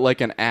speech about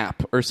like an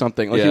app or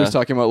something. Like he Yeah. was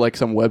talking about like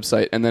some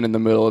website, and then in the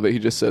middle of it, he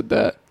just said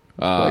that.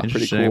 Like, pretty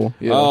Interesting. cool.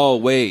 Yeah. Oh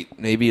wait,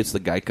 maybe it's the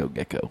Geico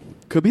Gecko.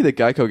 Could be the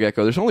Geico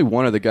Gecko. There's only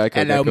one of the Geico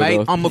Hello, Gecko. mate.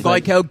 though. I'm the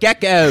Geico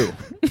Gecko.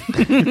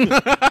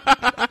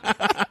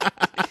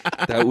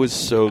 That was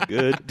so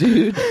good,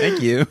 dude.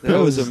 Thank you. That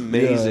was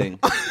amazing.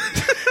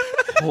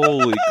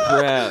 Holy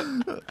crap!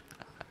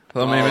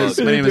 Hello, my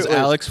name is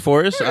Alex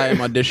Forrest. I am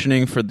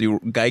auditioning for the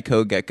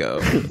Geico Gecko.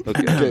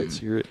 Okay, let's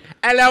hear it.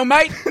 Hello,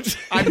 mate.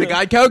 I'm the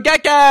Geico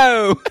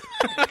Gecko.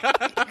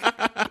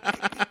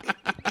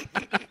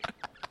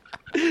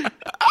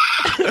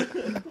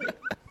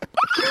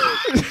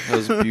 That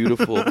was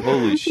beautiful. Holy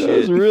That was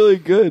shit! really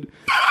good.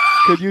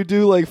 Could you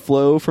do like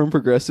Flo from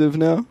Progressive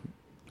now?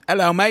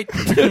 Hello, mate.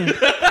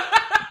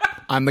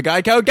 I'm the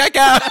Geico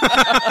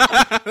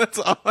Gecko. That's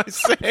all I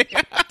say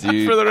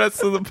Dude. for the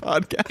rest of the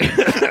podcast.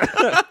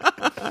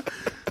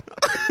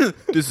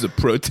 This is a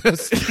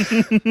protest.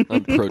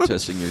 I'm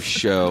protesting your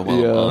show while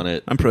Yeah. I'm on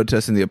it. I'm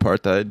protesting the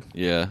apartheid.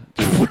 Yeah,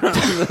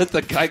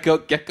 the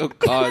Geico Gecko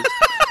caused.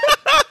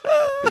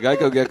 The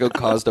Geico Gecko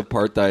caused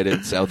apartheid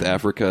in South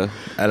Africa.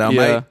 Hello,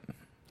 Yeah. mate.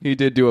 He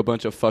did do a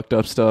bunch of fucked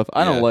up stuff.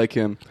 I Yeah. don't like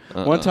him.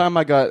 One time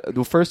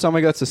the first time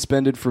I got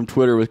suspended from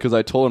Twitter was because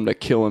I told him to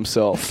kill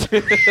himself.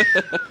 Back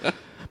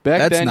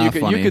That's then, not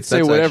you funny. could say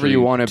That's whatever you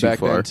actually wanted too back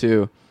far. then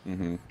too.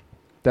 Mm-hmm.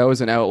 That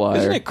was an outlier.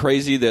 Isn't it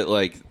crazy that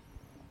like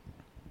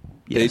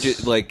they Yes.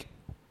 just like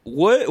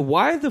what?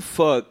 Why the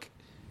fuck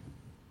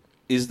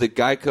is the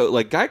Geico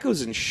like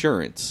Geico's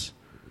insurance?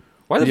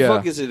 Why the Yeah.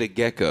 fuck is it a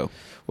gecko?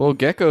 Well,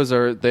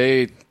 geckos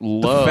they The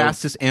love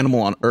fastest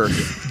animal on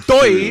Earth.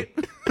 Doi.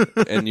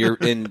 And you're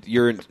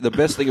the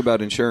best thing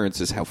about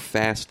insurance is how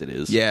fast it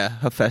is. Yeah,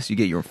 how fast you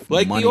get your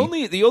Like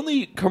money. the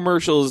only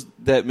commercials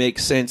that make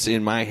sense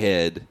in my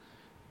head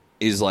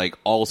is like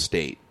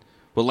Allstate.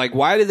 But like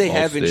why do they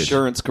have Allstate.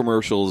 insurance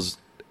commercials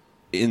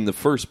in the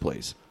first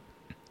place?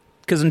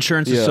 Because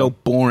insurance is Yeah. so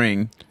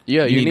boring.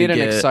 Yeah, you need to an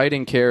get-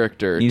 exciting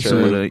character. You need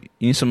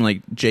to- someone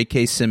like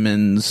J.K.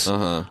 Simmons,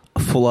 Uh-huh.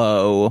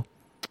 Flo,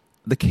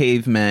 the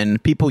cavemen,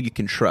 people you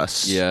can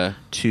trust. Yeah.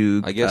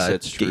 To I guess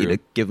that's get you true.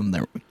 to give them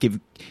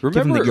your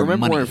Remember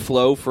money. when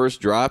Flow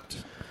first dropped?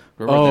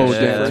 Oh, Remember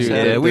that yeah, shit?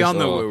 dude. Yeah, we This- all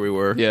know where we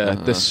were. Yeah,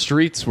 the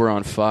streets were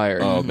on fire.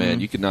 Oh man,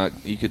 you could not.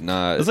 It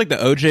was like the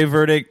OJ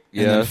verdict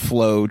and Yeah. then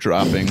Flo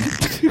dropping.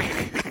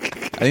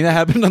 I think that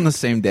happened on the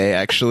same day,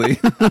 actually.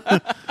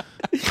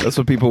 That's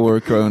what people were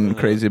going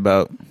crazy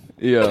about.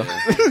 Yeah.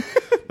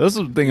 That's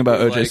the thing about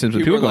OJ Simpson.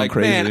 People were going like,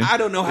 crazy. Man, I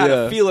don't know how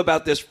Yeah. to feel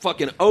about this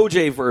fucking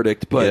OJ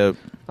verdict, but Yeah.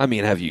 I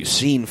mean, have you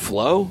seen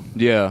Flo?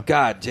 Yeah.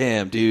 God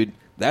damn, dude.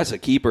 That's a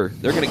keeper.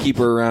 They're going to keep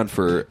her around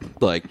for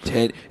like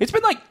 10. It's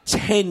been like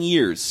 10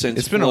 years since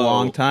It's been a Flo.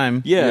 long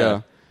time. Yeah.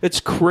 Yeah. It's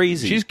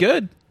crazy. She's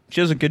good.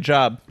 She does a good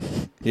job.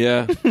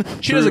 yeah.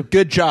 She does a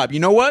good job. You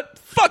know what?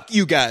 Fuck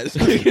you guys.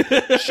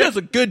 She does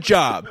a good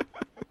job.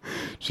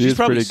 She's is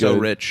probably pretty so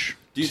good. rich.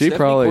 Dude, She Stephanie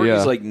probably, Courtney's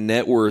yeah. like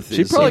net worth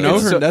She is probably know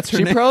gets her- that's her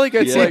she name? probably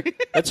gets Yeah.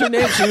 like That's her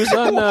name. She was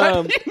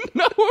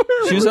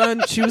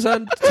on She was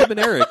on Tim and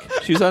Eric.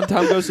 She was on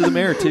Tom Goes to the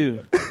Mayor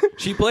too.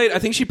 I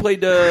think she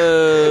played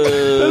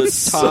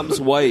Tom's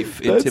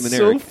wife in that's Tim and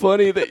so Eric.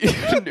 funny that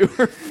you knew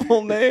her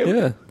full name.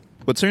 Yeah.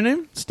 What's her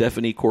name?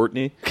 Stephanie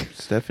Courtney.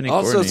 Stephanie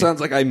Also Courtney.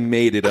 sounds like I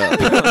made it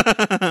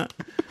up.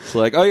 It's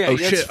like, oh yeah, Oh,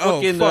 that's shit.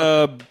 Oh, fucking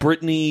fuck.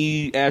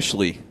 Brittany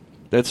Ashley.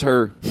 That's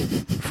her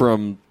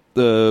from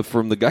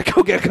the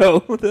Gecko Gecko.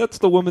 That's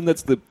the woman.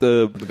 That's the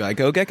the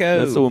Geico Gecko.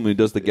 that's the woman who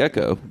does the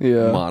Gecko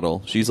Yeah.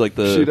 model. She's like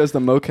the She does the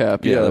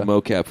mocap. yeah Yeah. the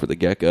mocap for the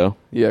Gecko.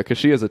 Yeah, because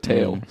she has a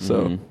tail. Mm,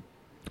 So mm.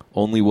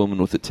 Only woman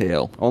with a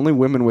tail. only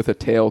women with a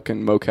tail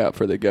can mocap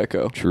for the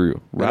gecko. True.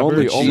 And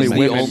only She's only the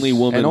women only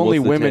woman and only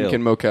with the women tail.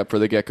 can mocap for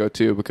the gecko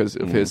too because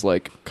of his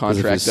like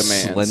contract His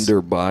demands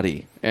slender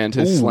body. and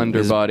his slender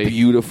His body.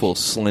 beautiful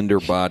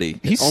slender body.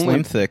 He's only-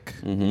 slim thick.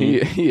 He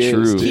is.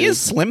 True. dude. He is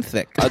slim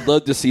thick. I'd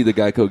love to see the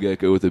Geico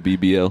Gecko with a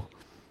BBL.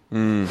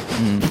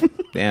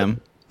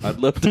 Damn. I'd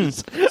love to.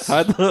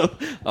 I'd love.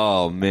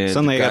 Oh man!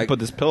 Suddenly the I gotta put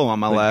this pillow on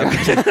my lap.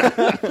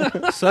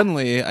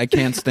 Suddenly I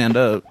can't stand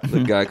up. the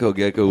Geico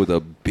Gecko with a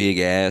big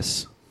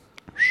ass.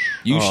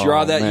 You Oh,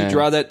 draw that. man. You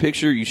draw that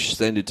picture. You should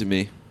send it to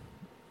me.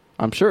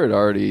 I'm sure it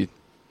already.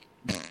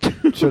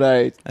 Should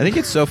I? I think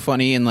it's so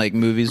funny in like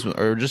movies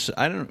or just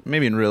I don't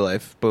maybe in real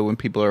life, but when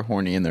people are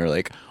horny and they're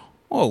like,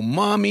 "Oh,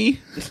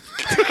 mommy,"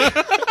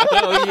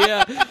 Oh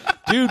yeah,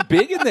 dude!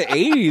 Big in the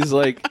 '80s,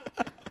 like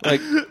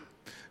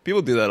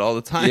people do that all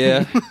the time.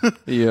 yeah.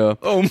 Yeah.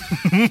 Oh,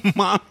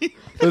 mommy.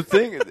 The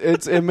thing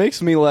it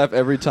makes me laugh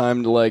every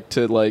time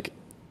to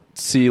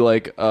see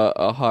like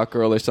a hot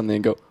girl or something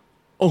and go,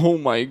 oh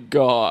my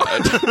god.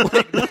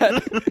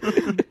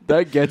 Like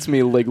that gets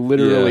me like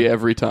literally Yeah.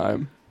 every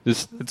time.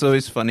 Just It's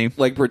always funny.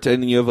 like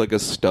pretending you have like a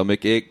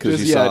stomach ache because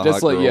Just you saw a just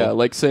hot like girl. yeah,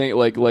 like saying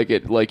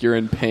like you're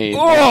in pain.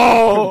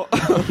 Oh!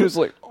 I'm just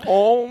like,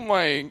 oh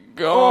my Oh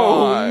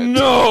god.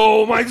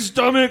 no! My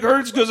stomach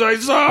hurts because I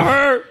saw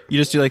her. You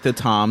just do like the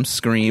Tom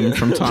scream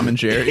from Tom and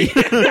Jerry.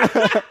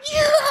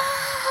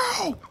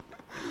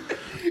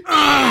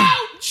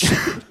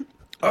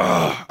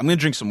 I'm gonna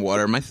drink some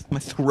water. My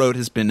throat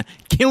has been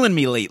killing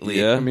me lately.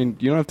 Yeah. I mean,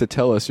 you don't have to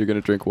tell us you're going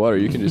to drink water.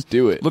 You can just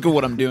do it. Look at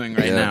what I'm doing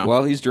right now.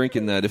 While he's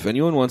drinking that, if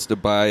anyone wants to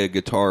buy a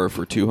guitar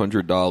for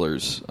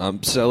 $200,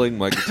 I'm selling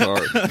my guitar.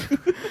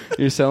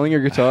 You're selling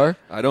your guitar?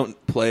 I don't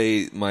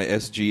play my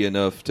SG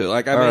enough to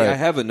like. I All mean, right. I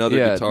have another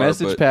yeah, guitar.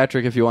 message but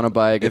Patrick if you want to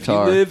buy a if you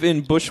guitar. live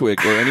in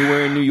Bushwick or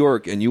anywhere in New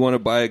York and you want to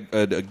buy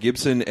a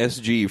Gibson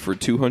SG for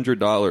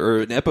 $200 or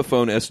an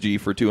Epiphone SG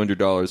for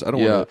 $200, I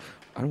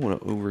don't want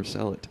to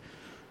oversell it.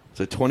 It's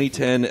a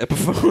 2010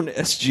 Epiphone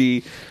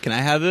SG. Can I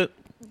have it?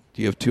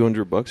 Do you have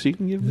 $200 you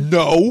can give me?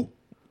 No.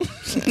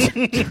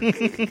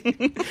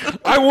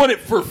 I want it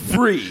for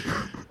free.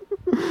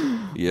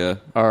 Yeah.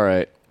 All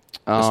right.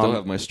 I still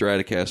have my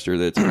Stratocaster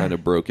that's kind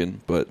of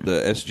broken, but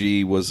the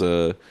SG was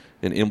an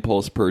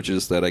impulse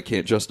purchase that I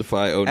can't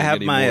justify owning I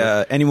have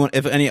anymore. my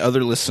if any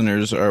other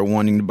listeners are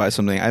wanting to buy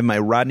something, I have my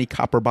Rodney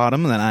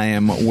Copperbottom that I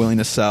am willing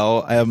to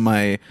sell. I have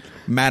my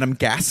Madam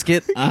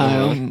Gasket.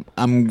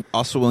 I'm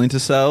also willing to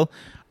sell.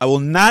 I will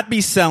not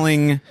be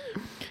selling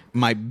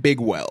my Big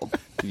Well.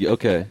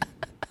 Okay.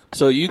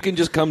 So you can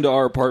just come to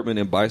our apartment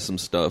and buy some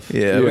stuff.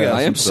 Yeah, we got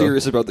I am some stuff.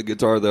 serious about the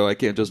guitar, though. I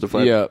can't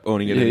justify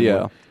owning it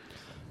anymore.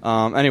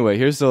 Yeah. Anyway,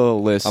 here's the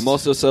list. I'm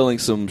also selling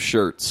some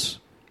shirts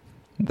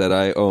that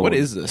I own. What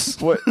is this?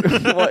 What?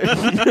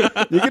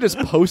 You could just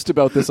post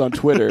about this on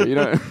Twitter. You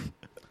know,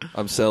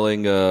 I'm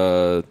selling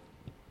a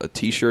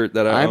T-shirt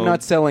that I own. I'm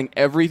not selling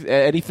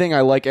anything.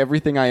 I like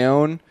everything I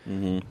own.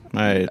 All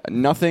right.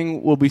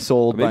 Nothing will be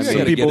sold Maybe by I me.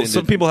 gotta get into-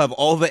 Some people have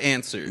all the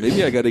answers.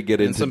 Maybe I got to get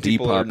And into some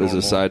people are Depop as a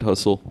normal. side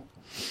hustle.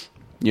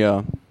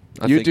 Yeah,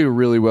 I you think- do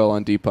really well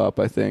on Depop.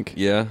 I think.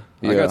 Yeah,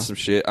 I Yeah. got some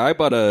shit. I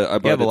bought have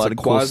a it's lot of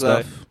cool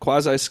stuff.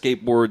 quasi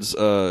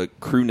skateboards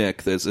crew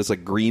neck. It's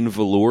like green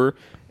velour,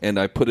 and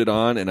I put it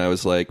on, and I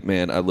was like,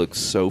 man, I look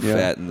so Yeah.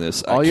 fat in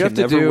this. All I you can have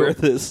to never do- wear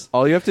this.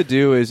 All you have to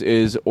do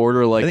is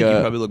order I like think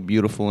you probably look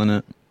beautiful in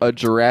it. a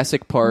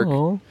Jurassic Park,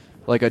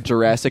 like a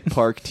Jurassic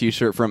Park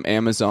T-shirt from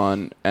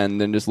Amazon,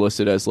 and then just list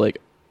it as like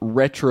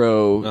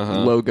retro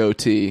logo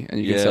tee, and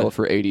you can Yeah. sell it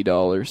for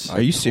 $80.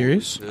 Are you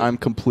serious? I'm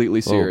completely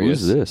Oh, serious.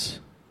 who's this?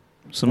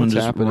 Someone What's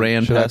just happening?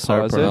 ran Should I past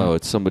our pause it? apartment. Oh,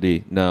 it's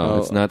somebody. No, Oh.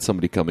 it's not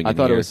somebody coming I in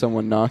thought here. it was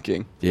someone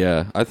knocking.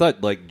 Yeah, I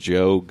thought like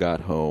Joe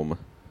got home.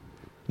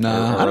 Nah,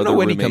 Our I don't know other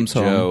when he roommate, comes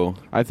home. Joe.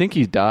 I think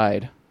he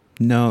died.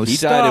 No, He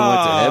died and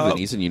went to heaven.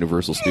 He's in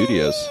Universal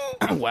Studios.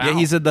 Wow. Yeah,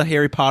 he's in the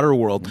Harry Potter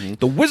world,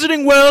 the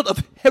Wizarding world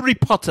of Harry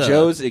Potter.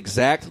 Joe's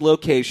exact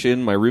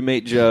location, my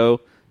roommate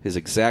Joe, his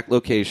exact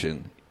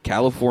location,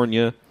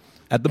 California.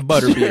 at the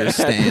butterbeer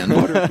stand,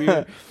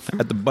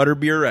 at the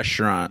butterbeer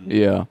restaurant.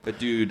 Yeah. But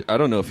dude, I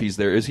don't know if he's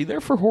there. Is he there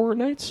for Horror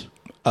Nights?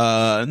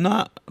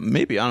 Not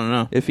maybe. I don't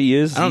know. If he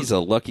is, I don't- he's a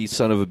lucky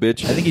son of a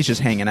bitch. I think he's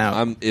just hanging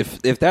out.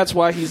 If that's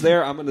why he's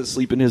there, I'm going to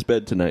sleep in his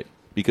bed tonight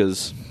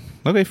because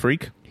Okay,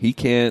 freak. he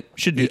can't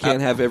Should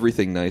can't have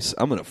everything nice.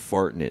 I'm going to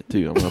fart in it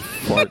too. I'm going to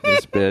fart in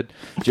his bed.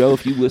 Joe,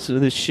 if you listen to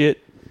this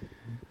shit,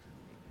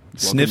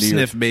 Sniff, welcome to your-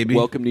 sniff, baby.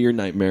 Welcome to your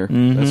nightmare.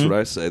 That's what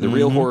I say. The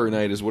real horror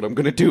night is what I'm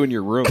going to do in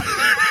your room.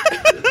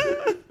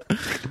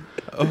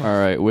 All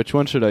right. Which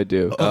one should I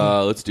do?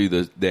 Let's do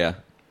the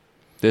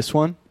This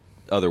one?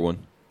 other one.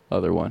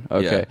 Other one.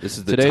 Okay. Yeah, this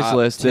is the Today's top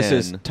list. This 10.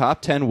 is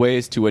top 10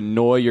 ways to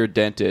annoy your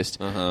dentist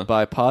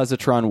by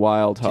Positron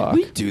Wildhawk.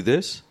 Did we do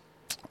this?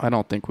 I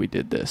don't think we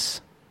did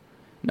this.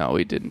 No,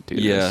 we didn't do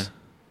Yeah, this.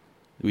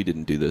 we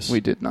didn't do this.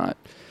 We did not.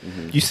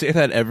 You say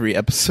that every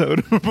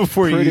episode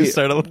before you Pretty-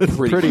 start a list.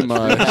 Pretty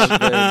much.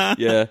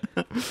 Yeah.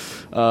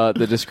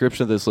 The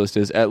description of this list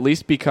is: at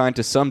least be kind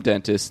to some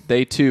dentists.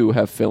 They too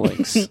have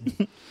fillings.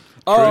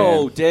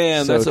 Oh,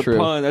 damn! So That's a true.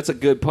 pun. That's a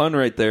good pun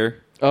right there.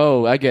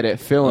 Oh, I get it.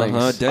 Fillings.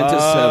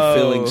 Dentists have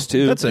fillings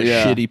too. That's a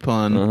Yeah. shitty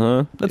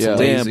pun. That's Yeah.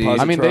 lazy. Damn,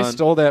 I mean, they Positron.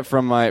 stole that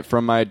from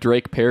my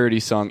Drake parody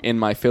song "In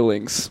My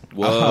Fillings,"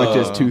 Whoa. which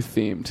is tooth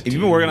themed.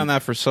 You've been working on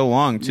that for so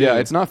long, too. Yeah,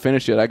 it's not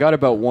finished yet. I got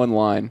about one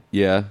line.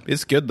 Yeah.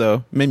 It's good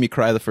though. Made me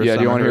cry the first Yeah, time.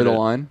 do you want to hear the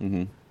line?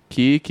 Mm-hmm.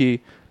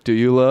 Kiki, do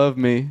you love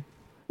me?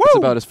 That's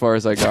about as far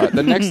as I got.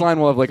 The next line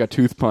will have like a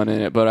tooth pun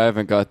in it, but I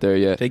haven't got there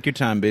yet. Take your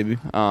time, baby.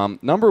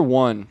 Number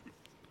one,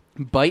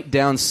 bite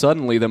down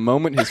suddenly the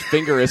moment his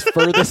finger is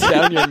furthest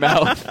down your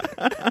mouth.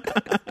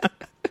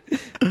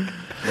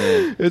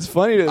 It's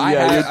funny to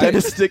your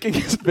dentist sticking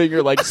his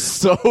finger like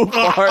so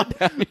far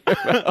down your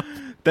mouth.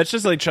 That's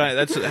just like trying.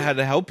 That's how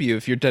to help you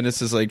if your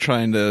dentist is like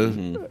trying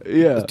to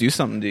Yeah. do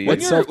something to you. What-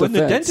 When self-defense.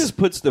 the dentist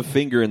puts the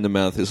finger in the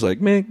mouth, it's like,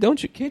 man,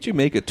 can't you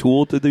make a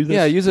tool to do this?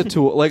 Yeah, use a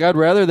tool. Like I'd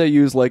rather they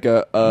use like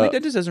My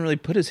dentist doesn't really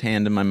put his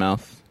hand in my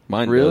mouth.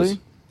 Mine Really? does.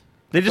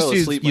 They I fell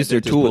just asleep, my use their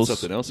dentist put tools.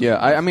 something else in Yeah,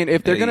 my I mean,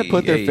 if they're gonna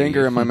put their Hey.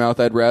 finger in my mouth,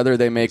 I'd rather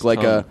they make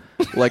like a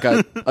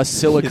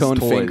silicone His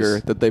toys. finger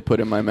that they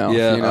put in my mouth.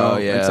 Yeah. You know, Oh,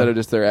 yeah. instead of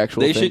just their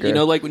actual They finger.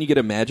 should, like when you get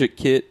a magic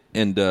kit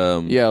and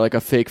Yeah, like a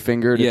fake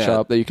finger to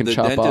chop that you can the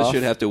chop dentist off.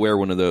 should have to wear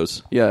one of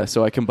those. Yeah,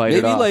 so I can bite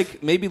it off.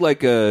 Maybe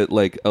like a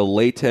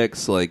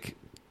latex like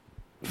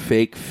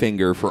fake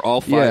finger for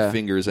all 5 Yeah.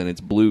 fingers and it's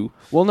blue.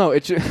 Well, no,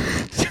 it should.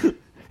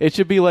 It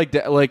should be like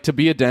to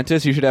be a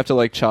dentist, you should have to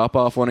like chop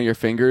off one of your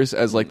fingers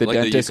as like the Like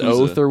the dentist Yakuza.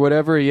 oath or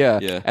whatever. Yeah.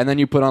 Yeah. And then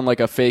you put on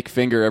like a fake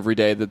finger every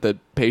day that the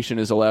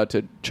patient is allowed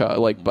to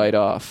like bite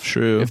off.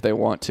 True. If they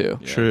want to.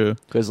 True.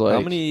 Because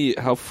like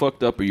How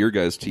fucked up are your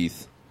guys'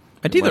 teeth?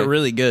 My teeth Mine- are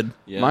really good.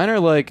 Yeah. mine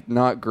are like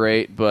not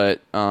great,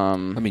 but I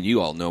mean,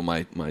 you all know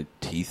my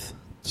teeth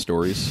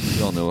stories.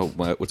 You all know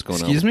what's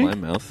going Excuse on me? with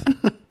my mouth.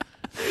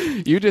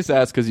 you just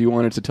asked because you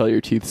wanted to tell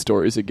your teeth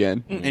stories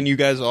again. And you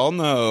guys all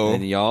know.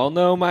 And y'all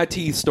know my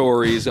teeth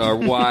stories are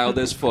wild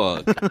as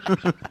fuck.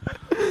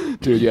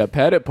 Dude, yeah,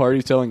 Pat at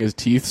parties telling his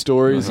teeth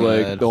stories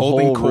like the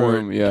holding whole court,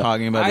 room. Yeah.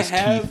 talking about his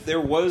teeth.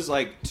 There was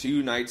like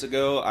 2 nights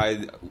ago.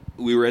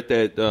 We were at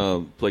that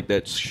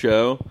that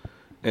show,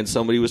 and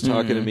somebody was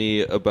talking to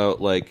me about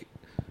like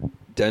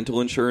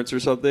dental insurance or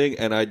something,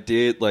 and I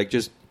did like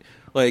just.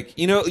 Like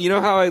you know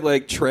how I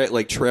like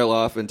trail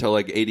off and tell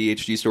like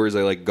ADHD stories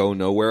I like go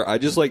nowhere. I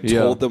just like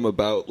told them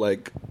about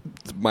like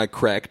my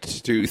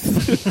cracked tooth.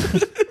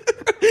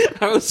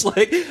 I was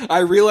like, I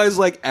realized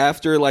like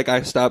after like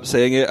I stopped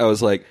saying it, I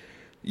was like,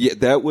 yeah,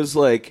 that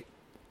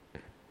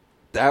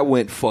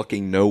went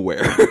fucking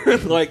nowhere.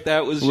 Like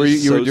that was. Were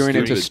just you so were doing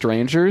it to stupid.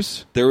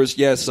 strangers? There was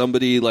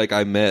somebody like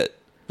I met.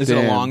 Is it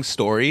a Damn. long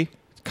story?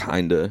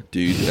 Kinda,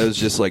 dude. I was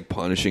just like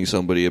punishing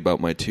somebody about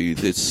my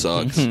tooth. It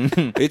sucks.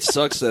 It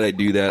sucks that I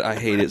do that. I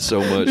hate it so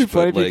much. It'd be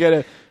funny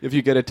but, if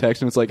you get a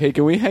text and it's like, "Hey,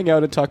 can we hang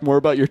out and talk more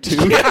about your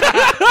tooth?"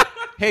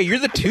 Hey, you're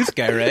the tooth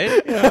guy,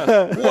 right?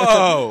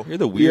 Whoa. you're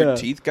the weird Yeah.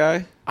 teeth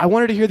guy. I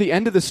wanted to hear the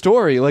end of the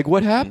story. Like,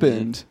 what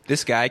happened?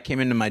 This guy came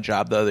into my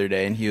job the other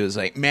day and he was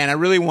like, man, I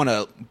really want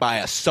to buy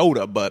a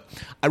soda, but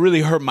I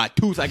really hurt my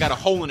tooth. I got a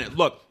hole in it.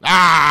 Look.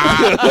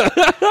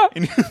 Ah!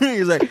 And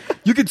he's like,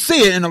 you can see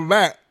it in the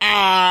back.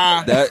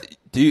 Ah! That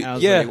dude. I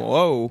was Yeah. like,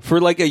 whoa.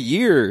 For like a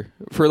year,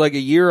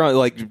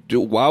 like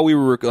while we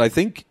were, I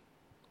think,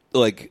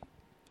 like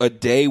a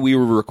day we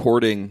were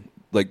recording,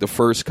 like the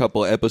first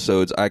couple of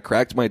episodes, I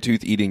cracked my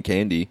tooth eating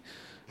candy.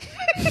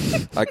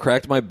 I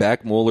cracked my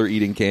back molar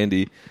eating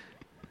candy,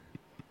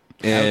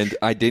 and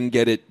I didn't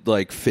get it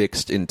like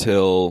fixed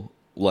until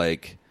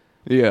like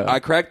Yeah. I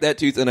cracked that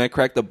tooth and I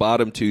cracked the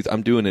bottom tooth.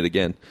 I'm doing it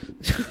again.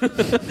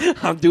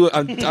 I'm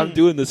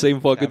doing the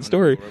same fucking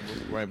story.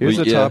 Here's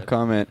But a yeah. top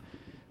comment.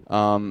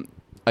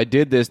 I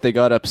did this. They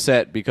got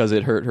upset because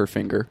it hurt her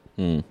finger.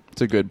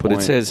 It's a good But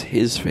point. it says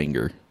his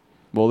finger.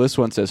 Well, this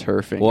one says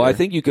her finger. Well, I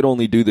think you could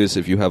only do this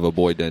if you have a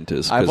boy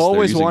dentist. 'cause I've they're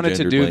always using wanted to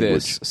gendered do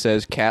language. this,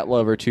 says Cat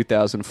Lover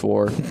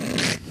 2004.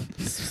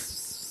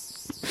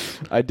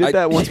 I did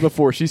that once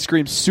before. She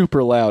screamed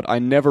super loud. I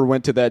never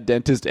went to that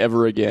dentist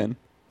ever again.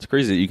 It's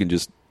crazy that you can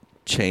just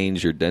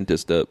change your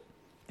dentist up.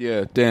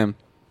 Yeah, damn.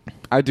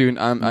 I do.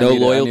 I No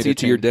need loyalty a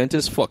to your change.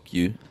 dentist? Fuck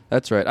you.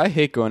 That's right. I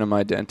hate going to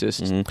my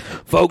dentist.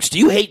 Folks, do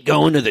you hate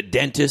going to the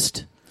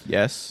dentist?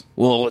 Yes.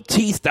 Well, at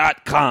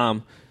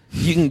teeth.com,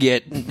 you can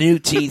get new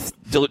teeth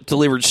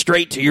delivered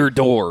straight to your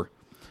door.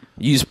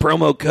 Use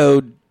promo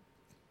code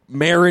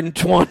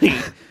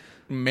MARIN20.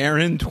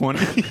 Marin20.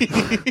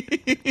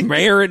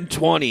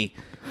 Marin20.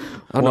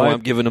 I don't know What? why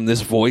I'm giving him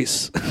this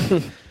voice.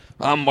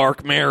 I'm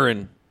Mark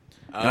Marin.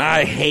 And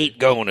I hate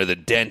going to the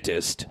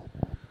dentist.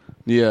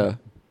 Yeah.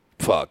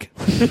 Fuck.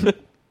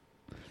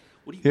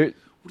 Here,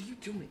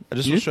 I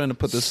just was trying to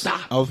put this.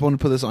 I was wanting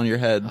to put this on your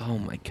head. Oh,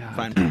 my God.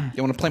 Fine.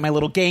 You want to play my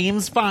little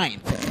games?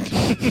 Fine.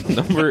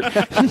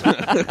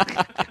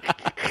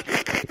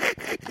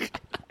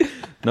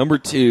 Number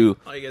 2.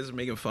 Oh, you guys are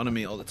making fun of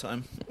me all the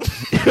time.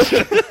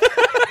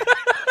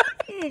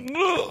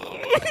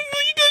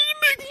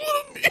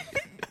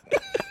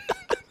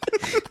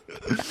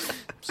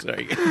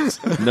 Sorry,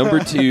 guys. Number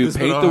 2, It's paint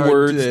been a the hard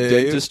words day.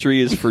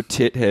 dentistry is for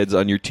tit heads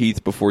on your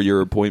teeth before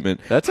your appointment.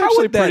 that's How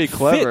actually would that pretty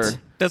clever. fit?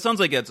 That sounds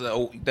like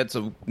that's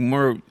a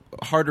more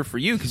harder for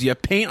you because you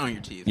have paint on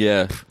your teeth.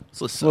 Yeah.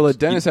 So it Well, the sucks.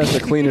 dentist has to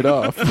clean it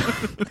off.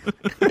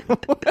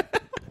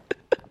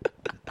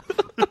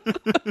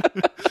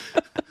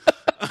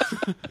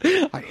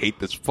 I hate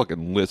this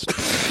fucking list.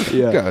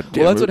 Yeah. God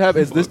damn Well, that's it. what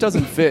happens. This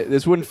doesn't fit.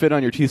 This wouldn't fit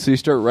on your teeth, so you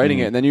start writing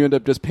it, and then you end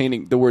up just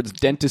painting the words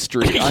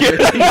dentistry on your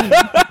teeth.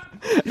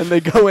 And they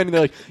go in and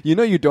they're like, you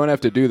don't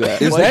have to do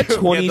that. Is Like, that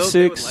 26?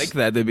 they would like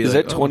that. They'd be Is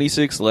like, that oh.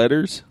 26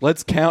 letters?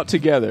 Let's count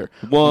together.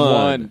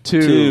 1,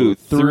 2,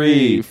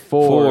 3,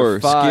 4,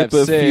 5,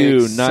 skip a 6,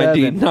 few,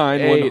 7,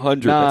 99, 8,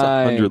 100. That's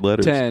 100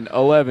 letters. 10,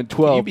 11,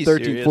 12, be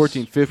 13, serious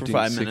 14, for 15,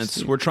 5 minutes?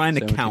 16, We're trying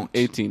to 17, count.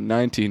 18,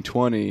 19,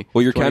 20,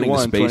 Well, you're counting the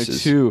 21,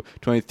 spaces. 22,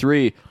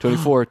 23,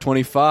 24,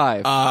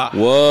 25.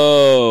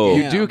 Whoa.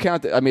 You Damn. do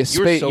count I mean, You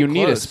were space. so You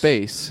need a close.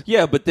 space.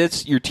 Yeah, but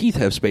that's your teeth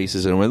have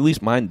spaces in them. At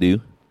least mine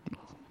do.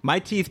 My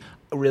teeth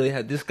really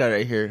had this guy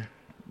right here.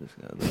 This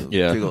guy, the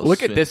Yeah. big old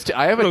Look at spin. this.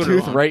 I have a Look at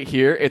tooth it. right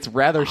here. It's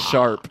rather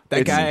sharp.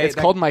 That it's, guy- It's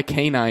that- called my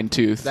canine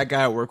tooth. That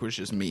guy at work was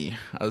just me.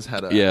 I was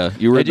had a Yeah,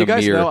 you were Did in you the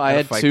guys mirror. know I Had a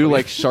had fight two club.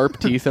 like sharp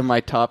teeth in my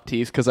top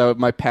teeth because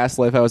my past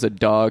life I was a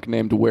dog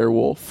named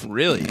Werewolf.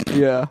 Really?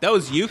 Yeah. That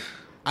was you.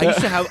 I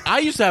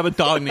used to have a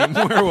dog named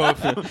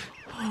Werewolf.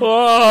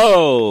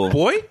 Whoa.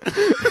 Boy,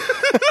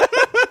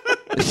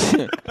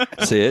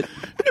 Say it.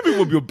 let me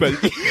whoop your belly.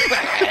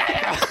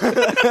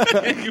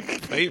 You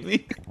bite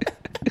me.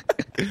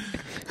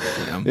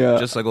 Yeah.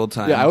 Just like old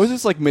times. Yeah, I was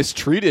this like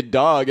mistreated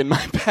dog in my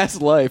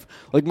past life.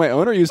 Like my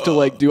owner used to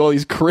like do all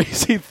these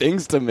crazy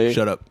things to me.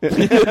 Shut up.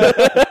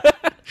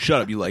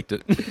 Shut up. You liked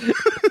it.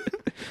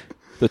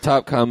 The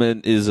top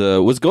comment is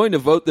was going to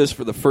vote this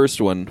for the first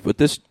one, but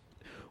this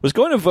was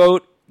going to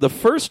vote the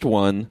first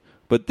one,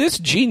 but this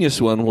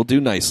genius one will do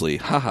nicely.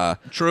 Haha.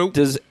 True.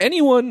 Does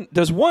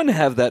one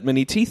have that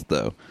many teeth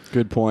though?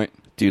 Good point.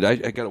 Dude, I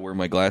got to wear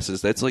my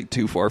glasses. That's like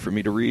too far for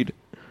me to read.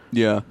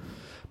 Yeah.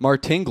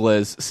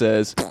 Martingles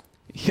says.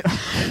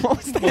 What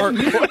was that?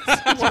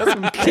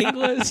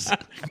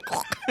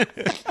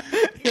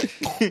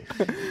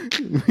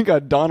 We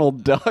got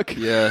Donald Duck.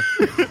 Yeah.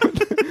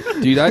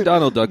 Dude, I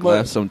Donald Duck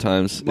laugh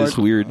sometimes. It's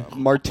weird.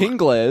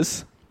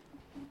 Martingles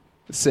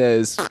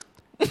says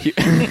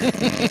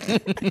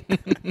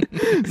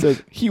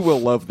says he will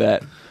love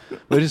that.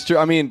 Which is true.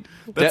 I mean,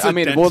 That's a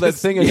well, the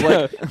dentist. thing is,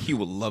 like, He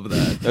will love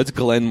that. That's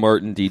Glenn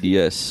Martin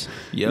DDS.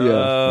 Yo.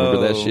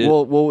 Remember that shit?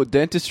 well,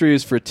 dentistry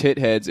is for tit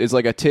heads. Is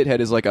like a tit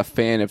head is like a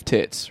fan of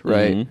tits,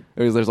 right? Mhm.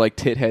 There's like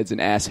tit heads and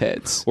ass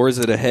heads. Or is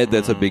it a head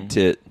that's a big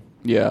tit?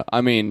 Yeah,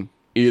 I mean,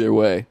 either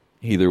way.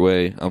 Either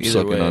way, I'm Either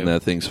sucking way. on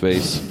that thing's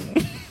face.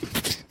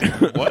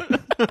 What?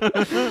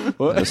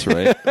 That's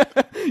right.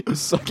 You're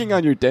sucking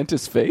on your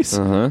dentist's face.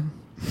 Uh-huh.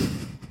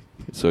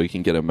 So he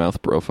can get a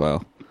mouth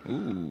profile.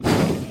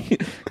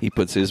 He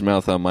puts his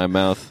mouth on my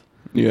mouth.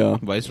 Yeah.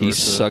 Vice He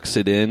versa. sucks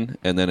it in,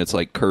 and then it's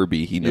like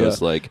Kirby. He knows,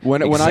 like,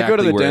 when I go to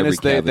exactly the where every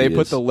dentist, they cavity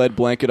put is. the lead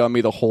blanket on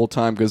me the whole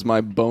time because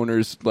my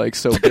boner's like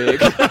so big.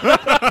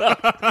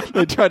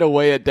 They try to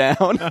weigh it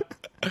down.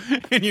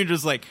 And you're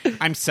just like,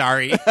 I'm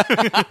sorry.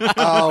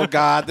 Oh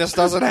God, this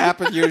doesn't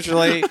happen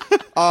usually.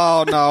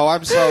 Oh no,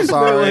 I'm so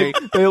sorry.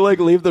 They like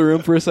leave the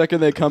room for a second.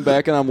 They come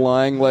back and I'm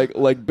lying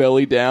like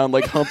belly down,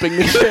 like humping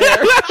the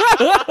chair.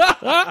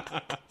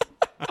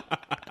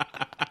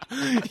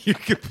 You're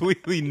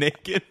completely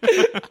naked.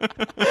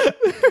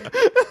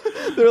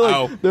 They're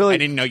like, I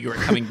didn't know you were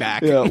coming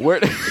back. yeah,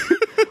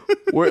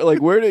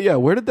 Where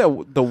did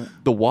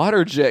the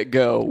water jet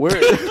go? Where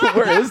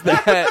is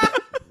that?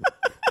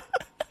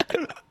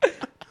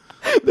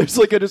 There's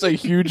like just a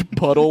huge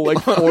puddle like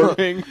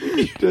forming.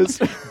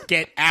 Just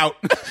Get out.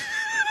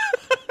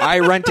 I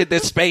rented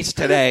this space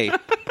today.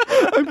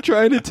 I'm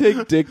trying to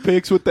take dick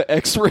pics with the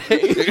X-ray.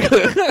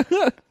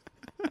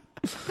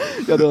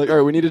 Yeah, they're like, all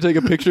right, we need to take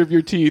a picture of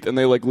your teeth, and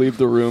they like leave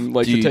the room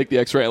like to take the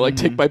X-ray. I like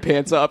take my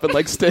pants off and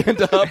like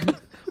stand up.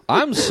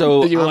 I'm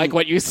so. Do you like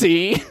what you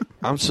see?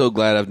 I'm so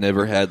glad I've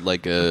never had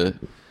like a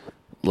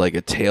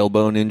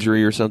tailbone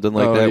injury or something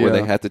like that, where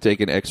they have to take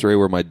an X-ray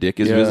where my dick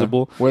is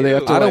visible. Where they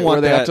have to, I don't want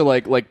where they that. have to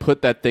like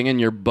put that thing in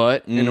your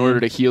butt in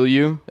order to heal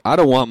you. I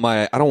don't want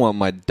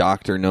my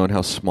doctor knowing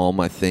how small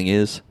my thing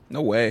is.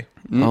 No way.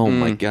 Oh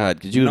my god!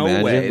 Could you No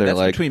imagine? way. They're That's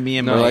like, between me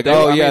and they're my- like, They-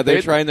 oh I mean, yeah, they're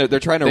they'd- trying to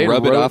they'd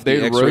rub it off the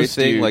they'd X-ray roast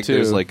thing you, like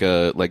too.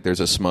 there's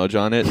a smudge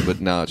on it,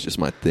 but no, it's just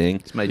my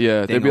thing. My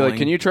Yeah, they'd be like, ding-a-ling.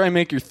 can you try and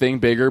make your thing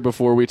bigger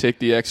before we take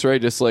the X-ray?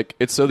 Just like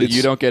it's so that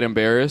you don't get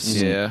embarrassed.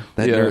 Yeah.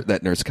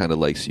 That nurse kind of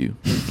likes you.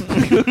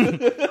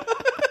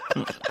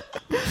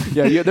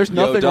 Yeah. There's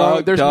nothing dog,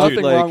 wrong. There's dog,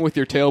 nothing like, wrong with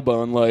your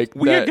tailbone. Like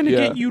We're going to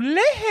get you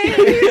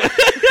laid.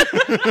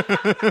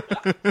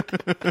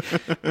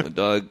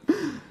 Dog.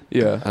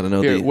 Yeah, I don't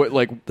know, Here, the- what,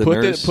 like the put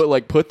nurse-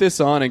 put this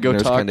on and go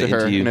nurse talk kinda to her,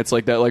 into you. and it's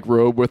like that like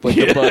robe with like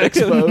the butt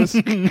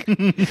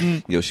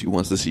exposed. Yo, she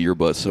wants to see your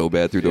butt so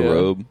bad through the Yeah.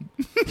 robe.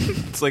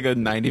 It's like a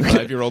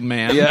 95-year-old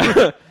man.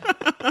 Yeah.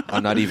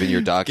 I'm not even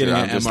your doctor. Getting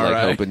I'm an just like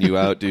MRI. helping you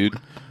out, dude.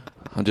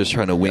 I'm just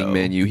trying to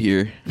wingman you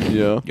here.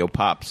 Yeah, Yo,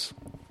 Pops.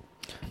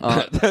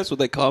 That's what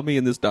they call me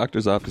in this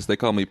doctor's office. They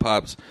call me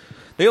Pops.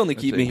 They only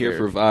keep me here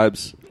for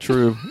vibes.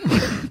 true.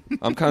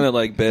 I'm kind of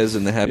like Bez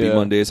in the Happy Yeah.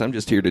 Mondays. I'm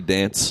just here to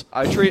dance.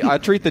 I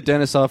treat the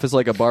dentist office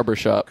like a barber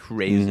shop.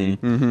 Crazy.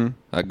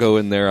 I go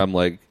in there. I'm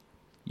like,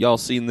 y'all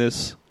seen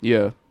this?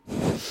 Yeah,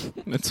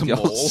 It's a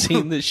Y'all mole.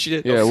 seen this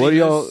shit? yeah. What do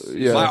y'all? My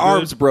Yeah.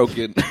 arm's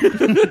broken.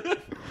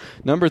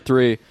 Number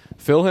 3,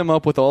 fill him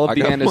up with all of I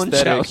the got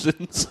anesthetic.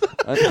 Munchausen's.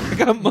 I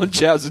got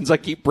Munchausen's. I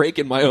keep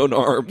breaking my own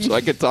arm so I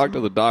can talk to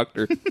the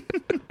doctor.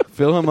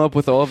 Fill him up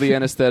with all of the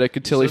anesthetic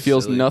until he So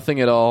feels silly. nothing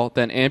at all.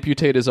 Then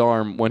amputate his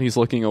arm when he's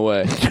looking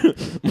away.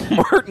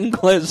 Martin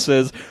Glez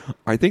says,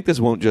 I think this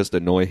won't just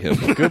annoy him.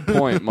 Good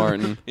point,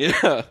 Martin.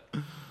 Yeah.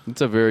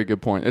 It's a very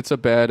good point. It's a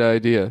bad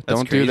idea.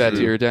 Don't do that to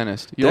crazy. your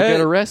dentist. You'll That-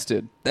 get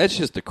arrested. That's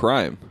just a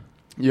crime.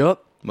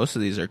 Yep. Most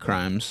of these are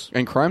crimes.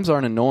 And crimes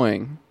aren't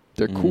annoying.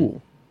 They're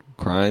cool.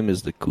 Crime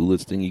is the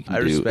coolest thing you can I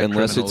do. respect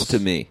Unless criminals. it's to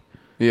me.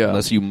 Yeah.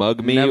 Unless you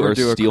mug me Never or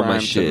do a steal my crime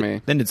shit. to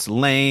me. Then it's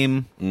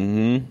lame.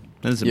 Mm-hmm.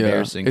 Then it's Yeah.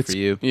 embarrassing It's- for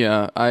you.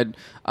 Yeah.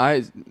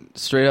 I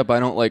straight up, I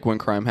don't like when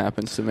crime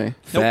happens to me.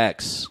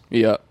 Facts.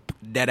 Yeah.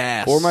 Dead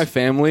ass. Or my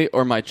family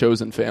or my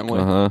chosen family.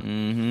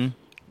 Uh-huh.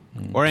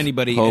 Or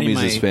anybody. Homies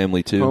any is my-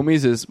 family, too.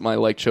 Homies is my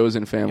like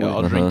chosen family. Yo,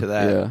 I'll drink to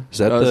that. Yeah. Is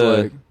that I was the...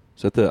 like,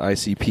 Is that the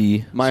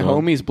ICP? my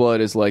song? homie's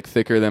blood is like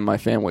thicker than my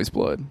family's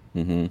blood.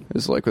 Mm-hmm.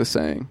 Is like the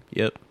saying.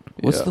 Yep.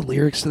 What's Yeah. the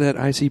lyrics to that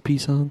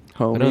ICP song?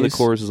 I know the Homies.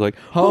 chorus is like,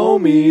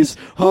 Homies,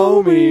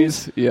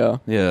 homies. Yeah,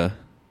 yeah.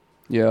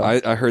 yeah.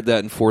 I heard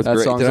that in fourth that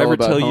grade. song's Did I all ever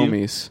about tell you?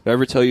 homies. Did I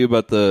ever tell you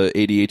about the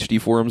ADHD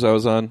forums I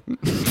was on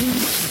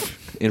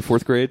in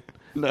fourth grade?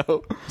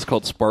 No. It's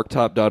called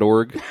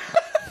sparktop.org.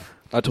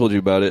 I told you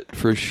about it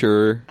for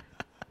sure.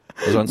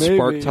 I was on Maybe.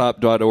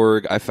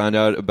 sparktop.org.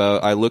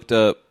 I looked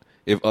up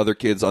if other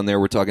kids on there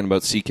were talking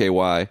about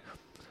CKY,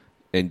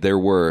 and there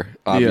were.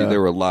 Yeah. There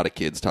were a lot of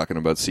kids talking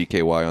about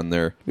CKY on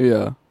there.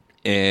 Yeah.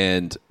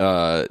 And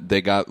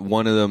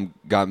one of them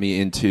got me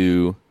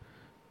into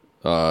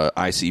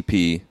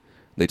ICP.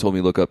 They told me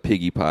to look up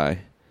Piggy Pie.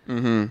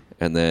 Mm-hmm.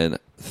 And then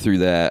through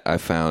that, I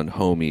found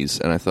Homies,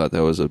 and I thought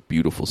that was a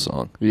beautiful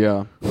song.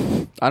 Yeah.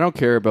 I don't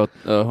care about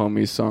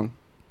homies song.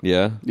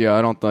 Yeah? Yeah,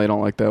 I don't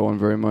like that one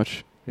very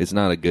much. It's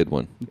not a good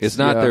one. It's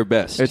not Yeah. their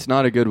best. It's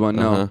not a good one.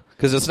 No.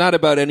 Because it's not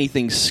about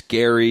anything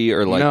scary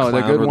or like no, the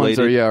clown good related.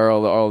 ones are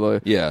all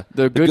the Yeah.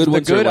 The good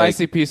ones are like,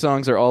 ICP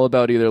songs are all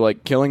about either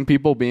like killing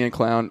people, being a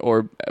clown,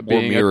 or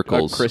being a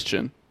miracles.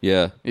 Christian.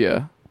 Yeah.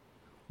 Yeah.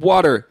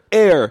 Water,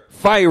 air,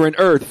 fire, and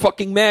earth.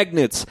 Fucking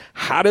magnets.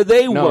 How do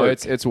they No,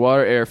 work? it's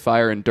water, air,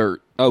 fire, and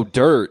dirt. Oh,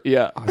 dirt.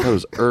 Yeah. I thought it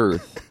was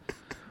earth.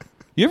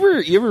 You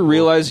ever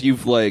realize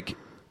you've like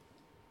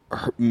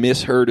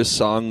misheard a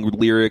song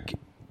lyric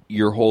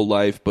your whole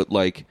life, but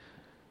like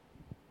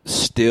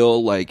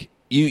still like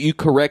you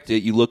correct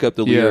it, you look up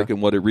the Yeah. lyric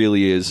and what it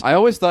really is. I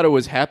always thought it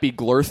was Happy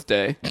Glurth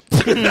Day.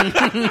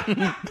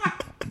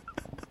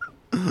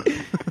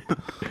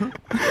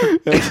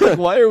 It's like,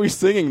 why are we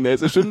singing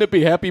this? Shouldn't it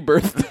be Happy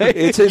Birthday?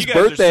 It's his You guys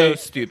are birthday. so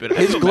stupid. I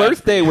His feel bad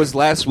Glurth Day was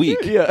last week.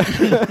 Yeah.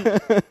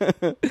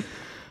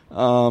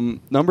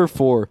 Number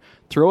 4.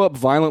 Throw up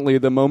violently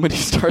the moment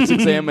he starts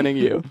examining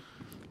you.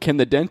 Can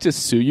the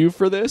dentist sue you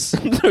for this?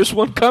 There's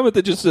one comment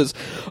that just says,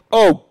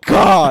 "Oh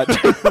God."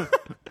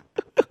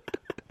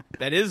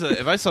 That is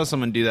if I saw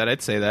someone do that,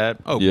 I'd say that.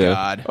 Oh Yeah.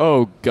 God.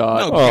 Oh,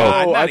 God. Oh,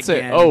 God, not I'd say,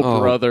 again. oh,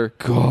 brother.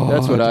 God.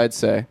 That's what I'd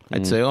say.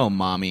 I'd say, oh,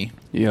 mommy.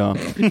 Yeah.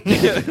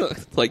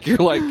 Like you're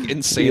like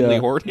insanely Yeah.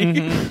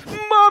 horny.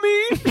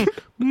 Mommy,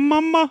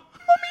 mama.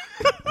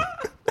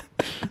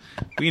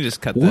 We can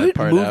just cut that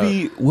part out.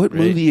 What right?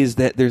 movie is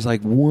that? There's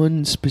like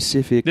one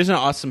specific. There's no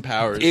Austin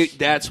Powers.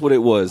 That's what it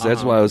was.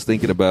 That's why I was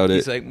thinking about it.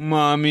 He's like,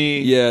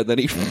 "Mommy." Yeah, then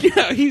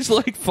he's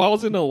like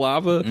falls into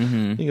lava,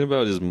 thinking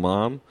about his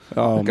mom.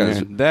 Oh That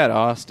guy's- man, that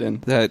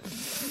Austin That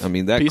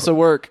piece of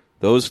work.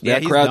 Yeah,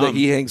 that he's crowd dumb. that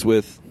he hangs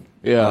with,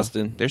 Yeah.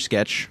 Austin. They're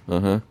sketch.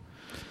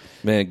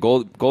 Man,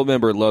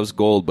 Goldmember loves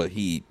gold, but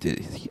he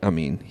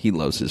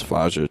loves his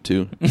Faja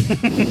too.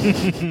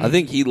 I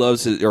think he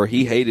loves his, or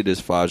he hated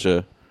his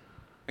Faja.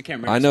 I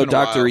can't remember. I know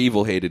Dr.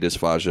 Evil hated his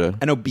Faja.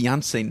 I know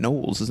Beyonce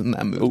Knowles is in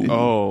that movie.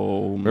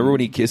 Oh, Remember when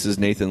he kisses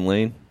Nathan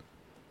Lane?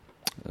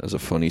 That was a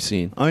funny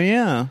scene. Oh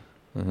yeah.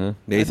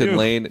 Nathan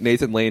Lane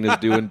is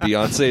doing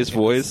Beyonce's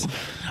voice.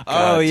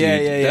 Oh, yeah,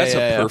 dude, yeah, That's yeah,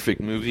 a yeah.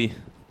 perfect movie.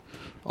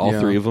 All Yeah.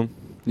 three of them.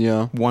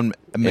 yeah. One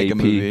mega AP.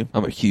 movie.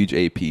 I'm a huge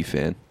AP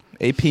fan.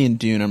 AP and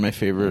Dune are my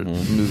favorite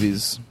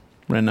movies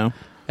right now.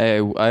 Hey,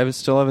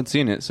 still haven't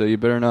seen it, so you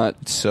better not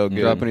It's so good.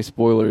 drop any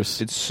spoilers.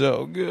 It's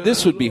so good.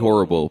 This would be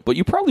horrible, but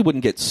you probably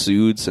wouldn't get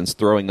sued since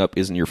throwing up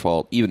isn't your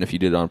fault, even if you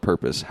did it on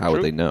purpose. How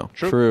would they know?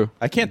 True.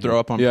 I can't throw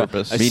up on Yeah,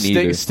 purpose. I Me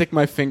neither. stick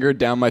my finger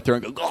down my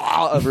throat and go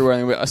 "Gah,"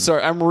 everywhere. I'm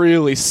sorry, I'm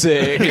really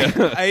sick.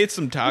 I ate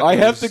some tacos. I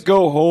have to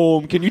go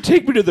home. Can you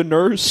take me to the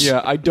nurse?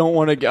 Yeah, I don't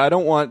want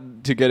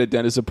to get a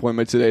dentist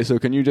appointment today. So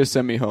can you just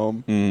send me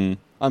home?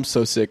 I'm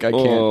so sick. I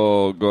can't.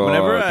 Oh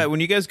god.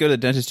 When you guys go to the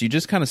dentist, you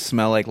just kind of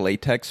smell like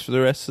latex for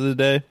the rest of the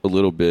day. A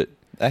little bit.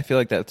 I feel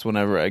like that's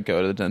whenever I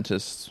go to the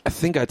dentist. I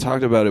think I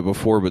talked about it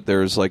before, but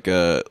there's like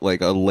a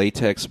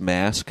latex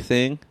mask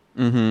thing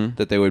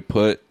that they would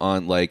put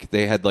on. Like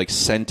they had like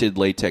scented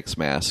latex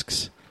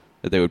masks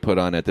that they would put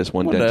on at this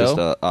one What the dentist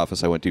hell?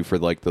 office I went to for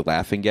like the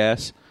laughing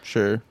gas.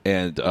 Sure.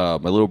 And my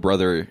little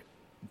brother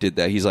did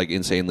that. He's like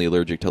insanely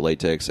allergic to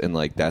latex, and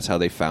like that's how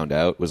they found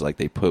out was like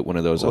they put one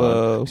of those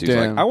Whoa. on. 'Cause he was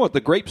Damn. like, I want the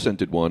grape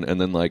scented one,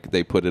 and then like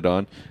they put it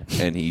on,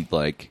 and he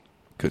like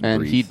couldn't And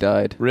breathe. he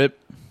died. Rip.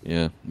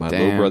 Yeah, my Damn.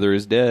 little brother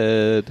is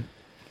dead.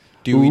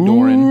 Dewey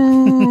Doran.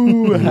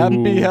 Ooh,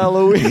 happy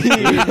Halloween.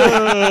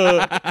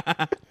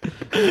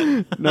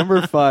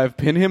 Number 5,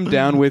 pin him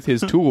down with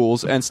his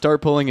tools and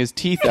start pulling his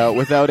teeth out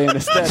without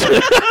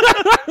anesthetic.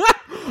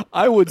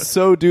 I would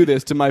so do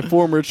this to my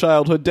former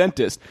childhood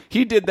dentist.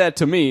 He did that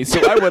to me, so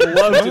I would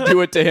love to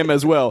do it to him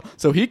as well,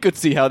 so he could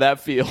see how that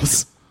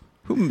feels.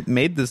 Who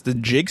made this?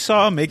 Did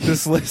Jigsaw make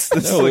this list?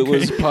 This No, is it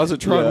was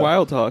Positron Yeah.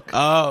 Wild Talk.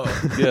 Oh.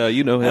 Yeah,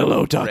 you know him.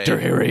 Hello, Dr.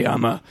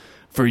 Hirayama.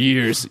 For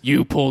years,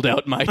 you pulled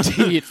out my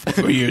teeth.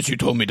 For years you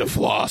told me to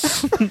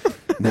floss.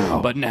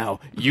 But now,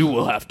 you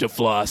will have to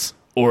floss,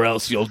 or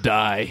else you'll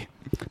die.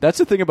 That's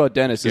the thing about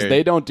dentists, is Scary.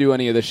 they don't do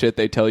any of the shit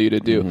they tell you to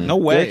do. No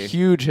way. They're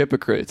huge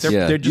hypocrites.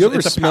 Yeah. They're just- you ever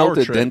it's a smelled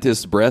power a trip.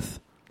 dentist's breath?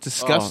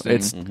 Disgusting.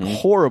 It's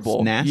horrible.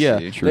 It's nasty.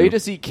 Yeah, True. they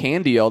just eat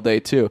candy all day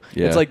too.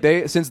 Yeah. It's like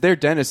since they're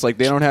dentists, like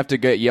they don't have to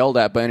get yelled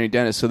at by any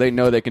dentist, so they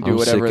know they can do I'm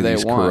whatever sick of they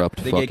these want.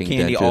 corrupt They fucking get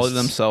candy dentists. all to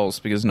themselves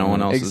because no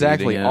one else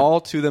Exactly, is eating it. all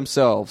to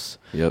themselves.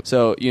 Yep.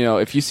 So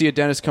if you see a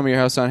dentist come to your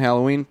house on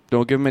Halloween,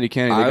 don't give them any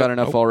candy. They got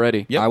enough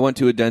already. Yep. I went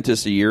to a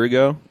dentist a year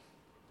ago.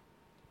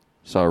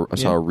 I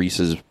saw a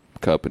Reese's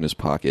cup in his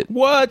pocket,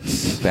 What?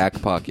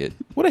 back pocket.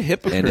 What a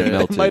hypocrite. And it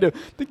melted. I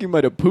think he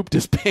might have pooped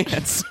his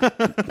pants.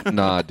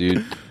 Nah, dude,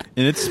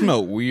 And it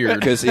smelled weird.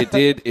 because it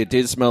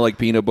did smell like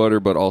peanut butter,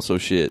 but also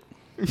shit.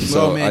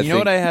 So Oh, man, you know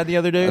what I had the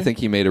other day? I think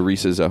he made a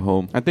Reese's at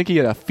home. I think he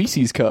had a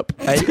feces cup.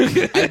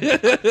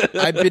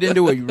 I bit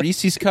into a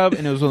Reese's cup,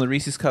 and it was one of the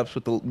Reese's cups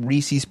with the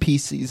Reese's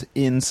Pieces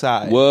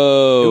inside. It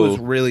Whoa! was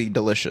really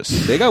delicious.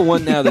 They got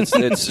one now that's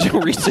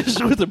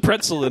Reese's with a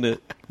pretzel in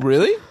it.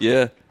 Really?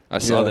 Yeah, I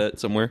saw Yeah. that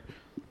somewhere.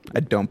 I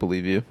don't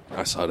believe you.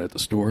 I saw it at the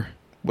store.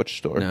 Which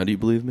store? Now, do you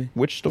believe me?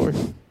 Which store?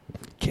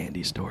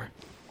 Candy store.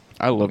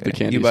 I love the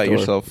candy You buy store.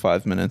 yourself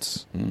 5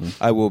 minutes.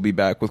 I will be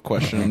back with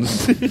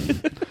questions.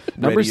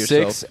 Number Ready 6,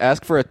 yourself.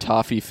 ask for a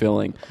toffee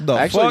filling. The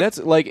Actually, fuck? that's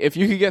like if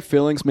you could get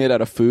fillings made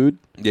out of food,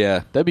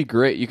 Yeah, that'd be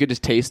great. You could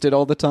just taste it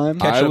all the time.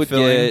 Ketchup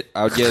filling.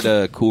 I would get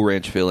a Cool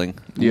Ranch filling.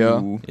 Yeah.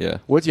 Ooh. Yeah,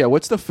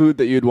 What's the food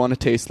that you'd want to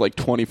taste like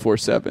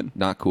 24/7?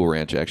 not Cool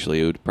Ranch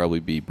actually. It would probably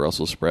be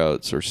Brussels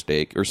sprouts or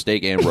steak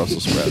and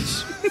Brussels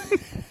sprouts,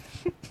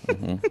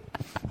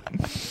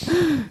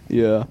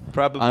 Yeah.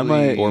 Probably. I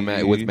might- or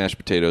with mashed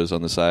potatoes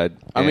on the side.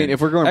 I mean, And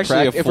if we're going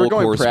actually a if we're full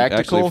going course- practical,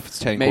 actually, it's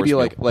 10 maybe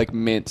course like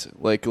mint,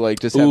 like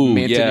just have Ooh,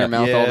 mint in yeah. your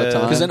mouth all the Yeah.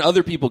 time. because then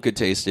other people could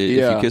taste it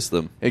Yeah. if you kiss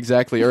them.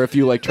 Exactly. Or if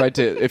you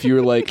if you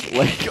were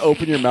like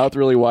open your mouth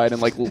really wide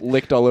and like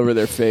licked all over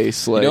their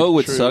face. Like, You know what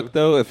would suck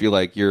though if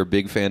you're a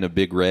big fan of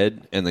Big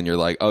Red and then you're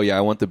like, oh yeah,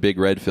 I want the Big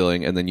Red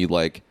filling, and then you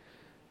like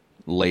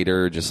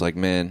later just like,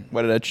 man,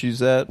 Why did I choose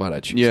that? why'd I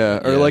choose? Yeah.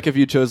 that? Or like if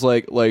you chose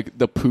like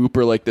the poop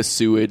or like the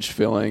sewage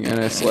filling, and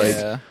it's like,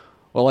 Yeah.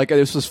 well, like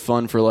this was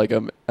fun for like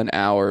an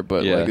hour,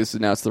 but Yeah. like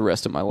now it's the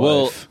rest of my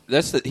Well,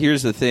 life.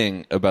 here's the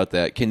thing about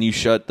that. Can you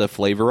shut the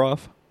flavor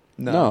off?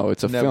 No,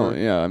 it's a never.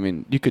 filling. Yeah, I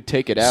mean, you could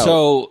take it out.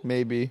 So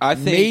Maybe. I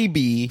think-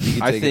 maybe. You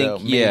could I take it think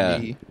out. yeah.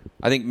 Maybe.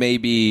 I think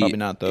maybe Probably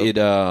not, though.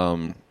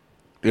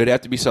 It'd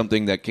have to be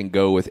something that can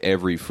go with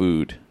every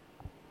food.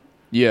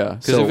 yeah.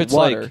 Because So if it's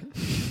water. like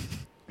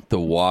The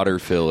water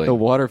filling. The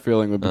water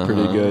filling would be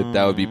pretty good.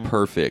 That would be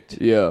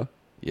perfect. Yeah.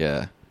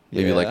 Yeah.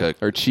 Maybe Yeah. like a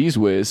Or Cheese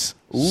Whiz.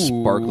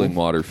 sparkling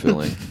water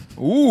filling.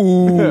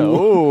 Ooh.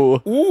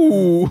 Oh.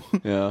 Ooh.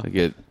 Yeah. I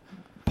get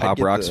I Pop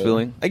get Rocks the-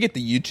 filling. I get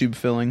the YouTube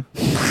filling.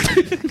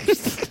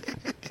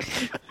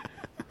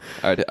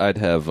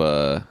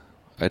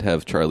 I'd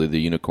have Charlie the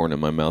Unicorn in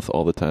my mouth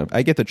all the time.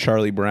 I get the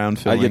Charlie Brown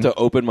I filling. get to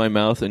open my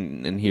mouth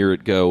and hear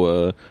it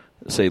go,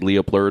 say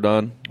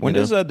Leopleurodon. When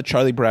does the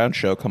Charlie Brown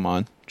show come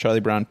on? Charlie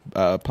Brown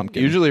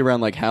pumpkin. Usually around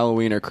like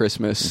Halloween or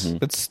Christmas.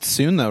 It's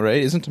soon though,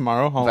 right? Isn't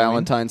tomorrow Halloween?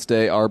 Valentine's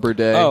Day, Arbor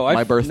Day,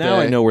 my birthday. Now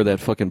I know where that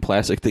fucking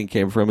plastic thing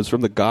came from. It's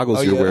from the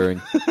goggles you're yeah.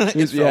 wearing.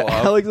 Yeah,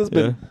 Alex has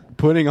been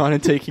putting on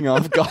and taking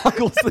off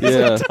goggles this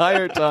Yeah.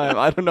 entire time.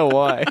 I don't know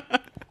why.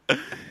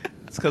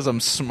 It's because I'm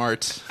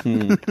smart.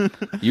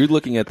 You're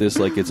looking at this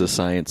like it's a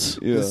science.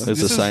 Yeah. It's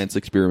This a is- science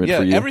experiment Yeah,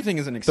 for you. everything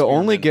is an The experiment.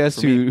 only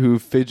guest for me. who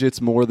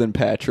fidgets more than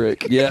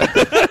Patrick. Yeah.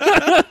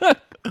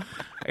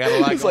 I got a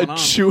lot He's going like on.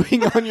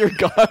 chewing on your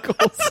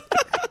goggles.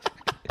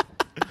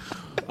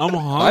 I'm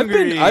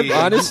hungry. I've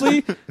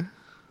honestly,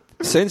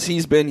 since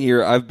he's been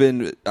here, I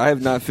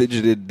have not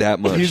fidgeted that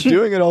much. He's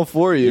doing it all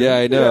for you. Yeah,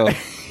 I know.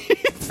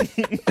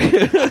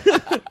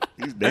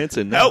 He's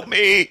dancing now. Help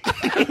me.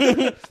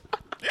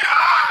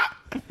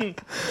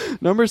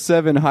 Number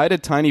 7, hide a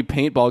tiny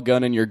paintball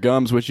gun in your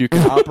gums, which you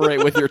can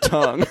operate with your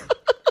tongue.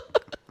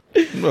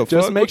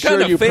 Just make What sure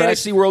kind you of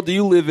fantasy world do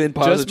you live in,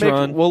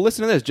 Positron? well,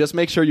 listen to this. Just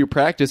make sure you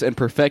practice and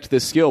perfect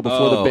this skill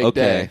before the big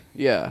okay. day.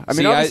 Yeah, I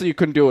mean, See, obviously you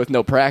couldn't do it with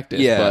no practice.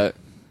 Yeah. but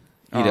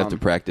You'd have to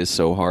practice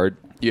so hard.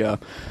 yeah.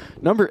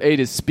 Number 8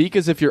 is speak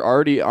as if you're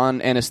already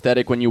on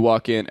anesthetic when you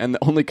walk in, and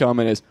the only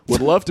comment is, "Would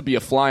love to be a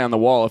fly on the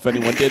wall if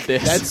anyone did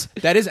this."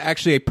 That is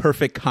actually a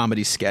perfect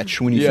comedy sketch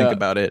when you Yeah. think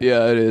about it.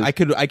 Yeah, it is. I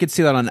could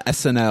see that on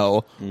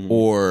SNL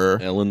or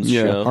Ellen's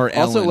Yeah. show. or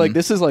Also, Ellen, like,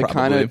 this is, like,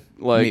 probably. kinda,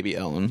 like, maybe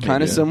Ellen,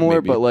 kind of maybe. similar,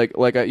 Maybe. but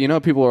like you know,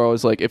 people are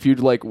always like, if you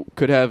like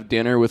could have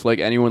dinner with like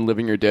anyone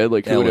living or dead,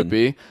 like who would Ellen. it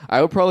be?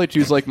 I would probably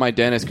choose like my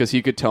dentist because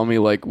he could tell me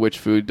like which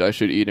food I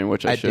should eat and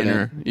which I At shouldn't.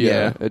 dinner. Yeah,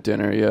 Yeah. at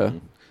dinner. Yeah.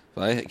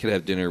 If I could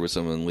have dinner with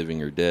someone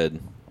living or dead,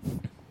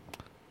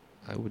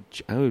 I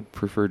would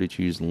prefer to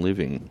choose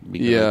living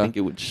because Yeah. I think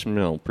it would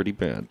smell pretty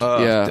bad.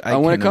 Yeah. I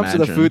When it can comes to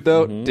the imagine. food,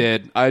 though,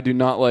 dead. I do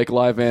not like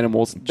live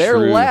animals. They're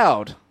True.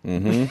 loud.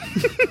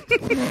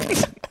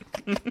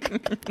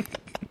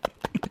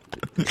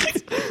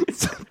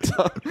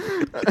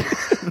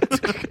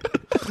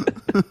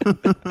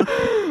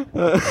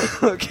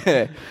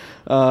 Okay.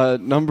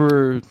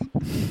 Number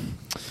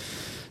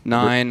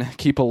 9.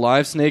 Keep a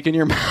live snake in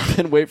your mouth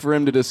and wait for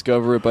him to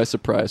discover it by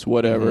surprise.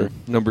 Whatever.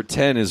 Number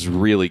 10 is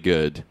really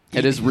good.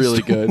 It is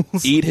really good.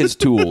 Eat his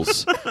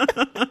tools.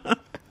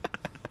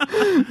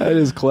 That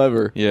is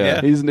clever.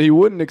 Yeah. He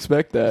wouldn't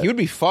expect that. He would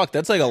be fucked.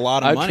 That's like a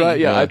lot of I money. try,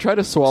 yeah, Yeah. I try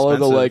to swallow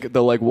Expensive.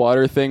 the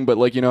water thing, but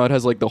like, you know, it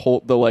has like the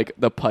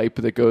pipe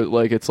that goes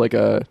like it's like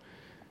a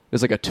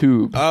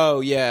tube. Oh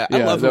yeah, I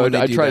Yeah, love so it when they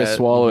I do try that. to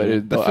swallow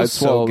it. That I'd feels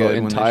so swallow good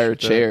the when they entire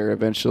shoot that. chair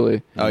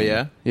eventually. Oh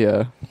yeah,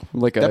 Yeah,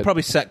 like that a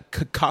probably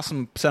cost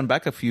him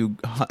back a few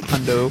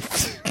hundo.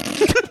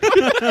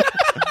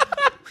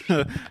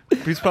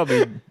 He's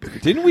probably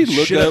Didn't we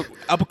look shit up?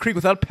 up a creek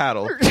without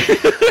paddle.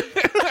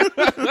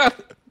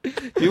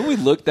 Didn't we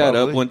look that up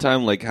Probably. one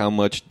time? Like how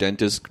much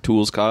dentist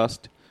tools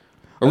cost?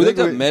 Or we think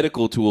looked up we-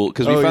 medical tool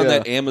because we Oh, found yeah.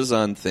 that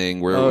Amazon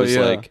thing where it was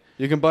like,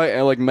 you can buy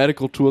like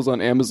medical tools on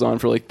Amazon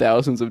for like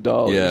thousands of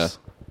dollars. Yeah.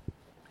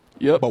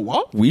 Yep. But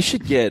what? we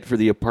should get for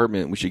the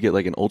apartment. We should get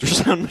like an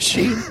ultrasound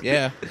machine.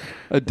 Yeah,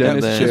 A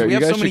dentist then- chair. We You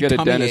have guys so should many get a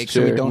tummy dentist aches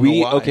and we chair. don't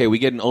know why. We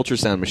get an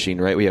ultrasound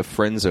machine, right? We have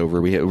friends over.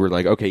 We're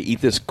like, okay,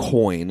 eat this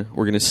coin.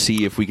 We're gonna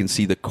see if we can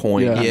see the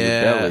coin Yeah. in your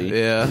yeah, belly.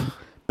 yeah.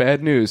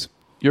 Bad news.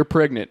 You're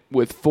pregnant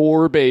with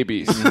 4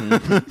 babies.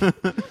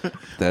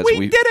 That's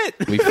We did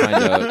it!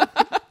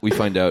 We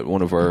find out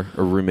one of our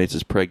roommates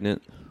is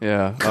pregnant.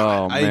 Yeah.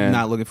 Oh man. I'm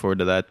not looking forward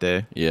to that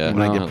day. Yeah,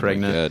 when I Oh, get my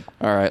pregnant.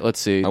 God. All right. Let's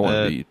see. I want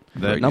Uh, to be that-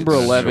 pregnant Number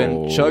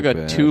 11. so Chug a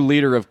bad.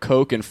 2-liter of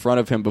Coke in front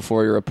of him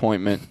before your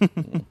appointment.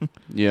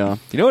 Yeah.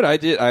 You know what I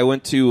did? I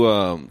went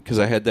to because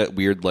I had that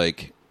weird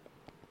like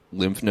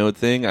lymph node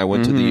thing. I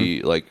went to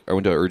the I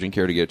went to urgent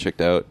care to get checked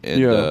out,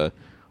 and Yeah.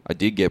 I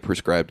did get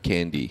prescribed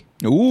candy.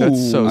 Ooh,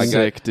 That's so I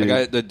sick, dude.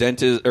 got the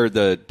dentist.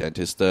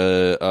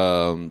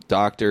 The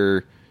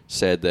doctor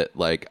said that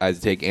like I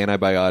take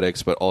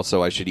antibiotics, but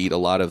also I should eat a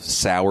lot of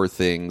sour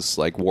things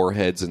like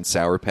Warheads and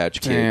Sour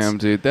Patch Kids. Damn,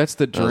 dude. That's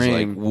the I was like,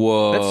 dream.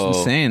 whoa, that's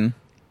insane.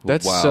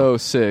 That's wow. so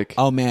sick.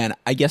 Oh man,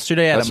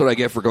 yesterday at That's what I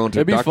get for going to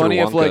It'd be Dr. funny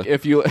Wonka. if like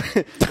if you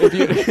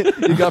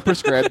you got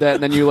prescribed that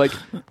and then you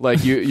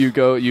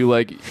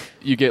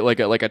you get like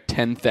a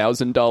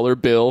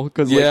 $10,000 bill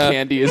because Yeah. like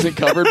candy isn't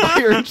covered by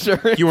your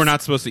insurance. you were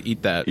not supposed to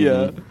eat that.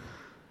 Yeah.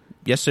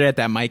 Yesterday at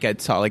that mic, I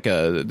saw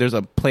there's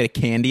a plate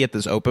of candy at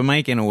this open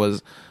mic, and it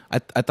was I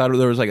thought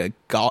there was like a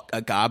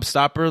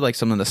gobstopper, like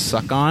something to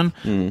suck on,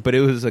 but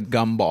it was a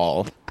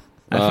gumball.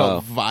 I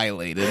felt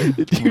violated.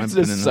 You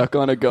just suck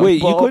on a gum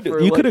Wait, ball you for,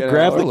 could like, have an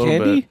grabbed hour? the a little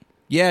candy? bit.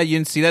 Yeah, you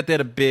didn't see that? They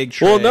had a big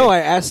tray. Well, no, I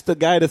asked the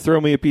guy to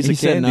throw me a piece He of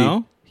said candy.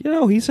 no? You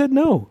know, he said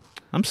no.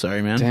 I'm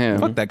sorry, man. Damn.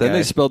 Fuck that guy. Then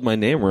they spelled my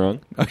name wrong.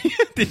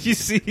 Did you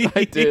see?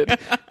 I did.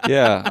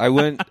 Yeah, I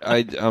went.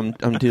 I'm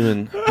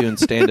doing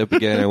stand up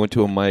again. I went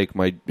to a mic.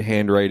 My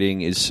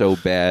handwriting is so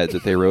bad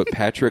that they wrote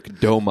Patrick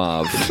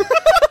Domov.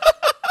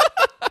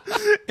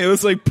 It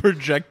was like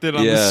projected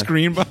on the Yeah.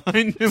 screen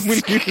behind him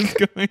when he was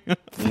going up.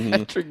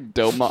 Patrick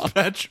Domov.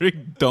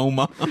 Patrick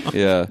Doma.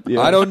 Yeah.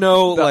 Yeah. I don't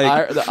know.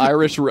 The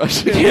Irish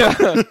Russian. Yeah.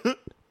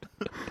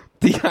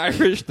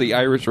 The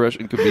Irish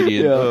Russian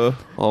comedian. Yeah.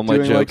 All my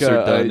Doing jokes like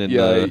are done in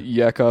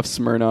Yakov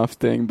Smirnoff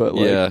thing, but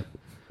like yeah.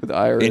 with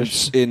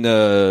Irish.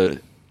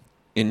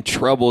 In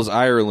Troubles,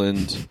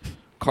 Ireland,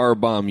 car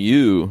bomb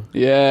you.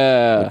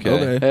 Yeah.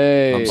 Okay.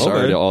 Hey. I'm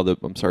sorry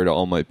Okay. to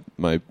all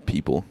my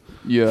people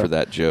Yeah. for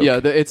that joke. Yeah,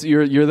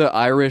 you're the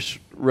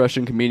Irish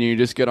Russian comedian. You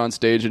just get on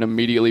stage and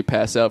immediately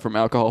pass out from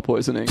alcohol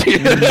poisoning.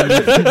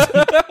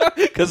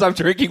 Because I'm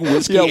drinking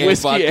whiskey,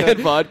 whiskey and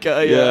vodka.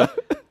 vodka. Yeah.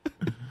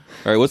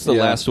 All right, what's the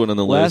Yeah. last one on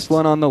the Last list?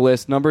 one on the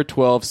list, number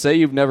 12. Say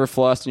you've never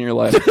flossed in your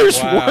life.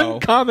 There's Wow. one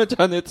comment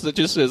on it that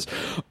just says,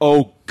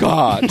 "Oh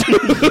God."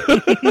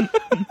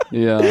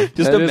 Yeah. Just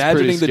That is imagining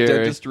pretty the scary.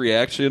 dentist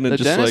reaction and The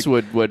just dentist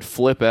like, would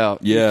flip out.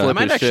 Yeah. I Flip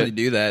might his actually shit.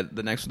 do that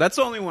the next one. That's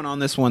the only one on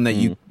this one that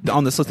you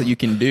on this list that you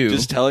can do.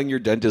 just telling your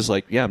dentist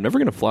like, "Yeah, I'm never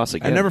gonna floss I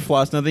again." never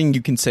floss. Nothing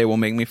you can say will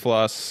make me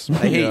floss. I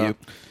hate Yeah. you.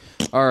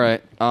 All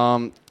right. Is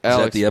Alex,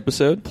 that the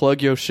episode?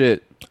 plug your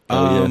shit.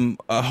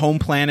 Home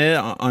Planet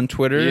on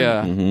Twitter.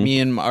 Yeah. Me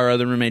and our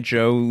other roommate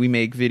Joe, we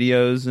make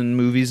videos and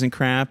movies and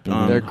crap.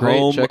 They're great.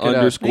 Home Check it out.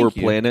 _ Thank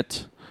you.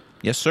 planet.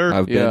 Yes, sir.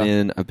 I've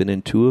been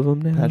in 2 of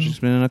them now. Patrick's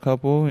been in a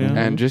couple. Yeah.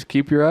 And just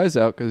keep your eyes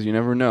out because you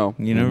never know.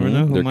 you never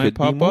know who There might could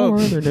pop be more.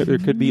 up. There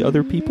could be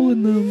other people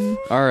in them.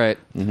 All right.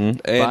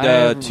 And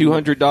Bye.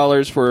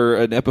 $200 for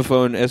an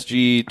Epiphone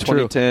SG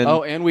 2010.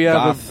 Oh, and we have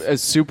Goth. a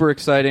super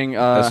exciting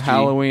SG.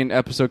 Halloween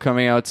episode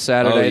coming out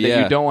Saturday Oh, yeah.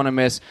 that you don't want to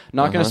miss.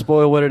 Not going to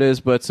spoil what it is,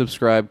 but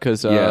subscribe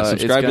because yeah, it's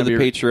subscribe to gonna the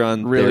be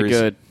Patreon. really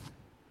There's good.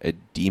 a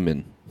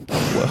demon.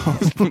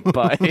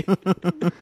 Bye.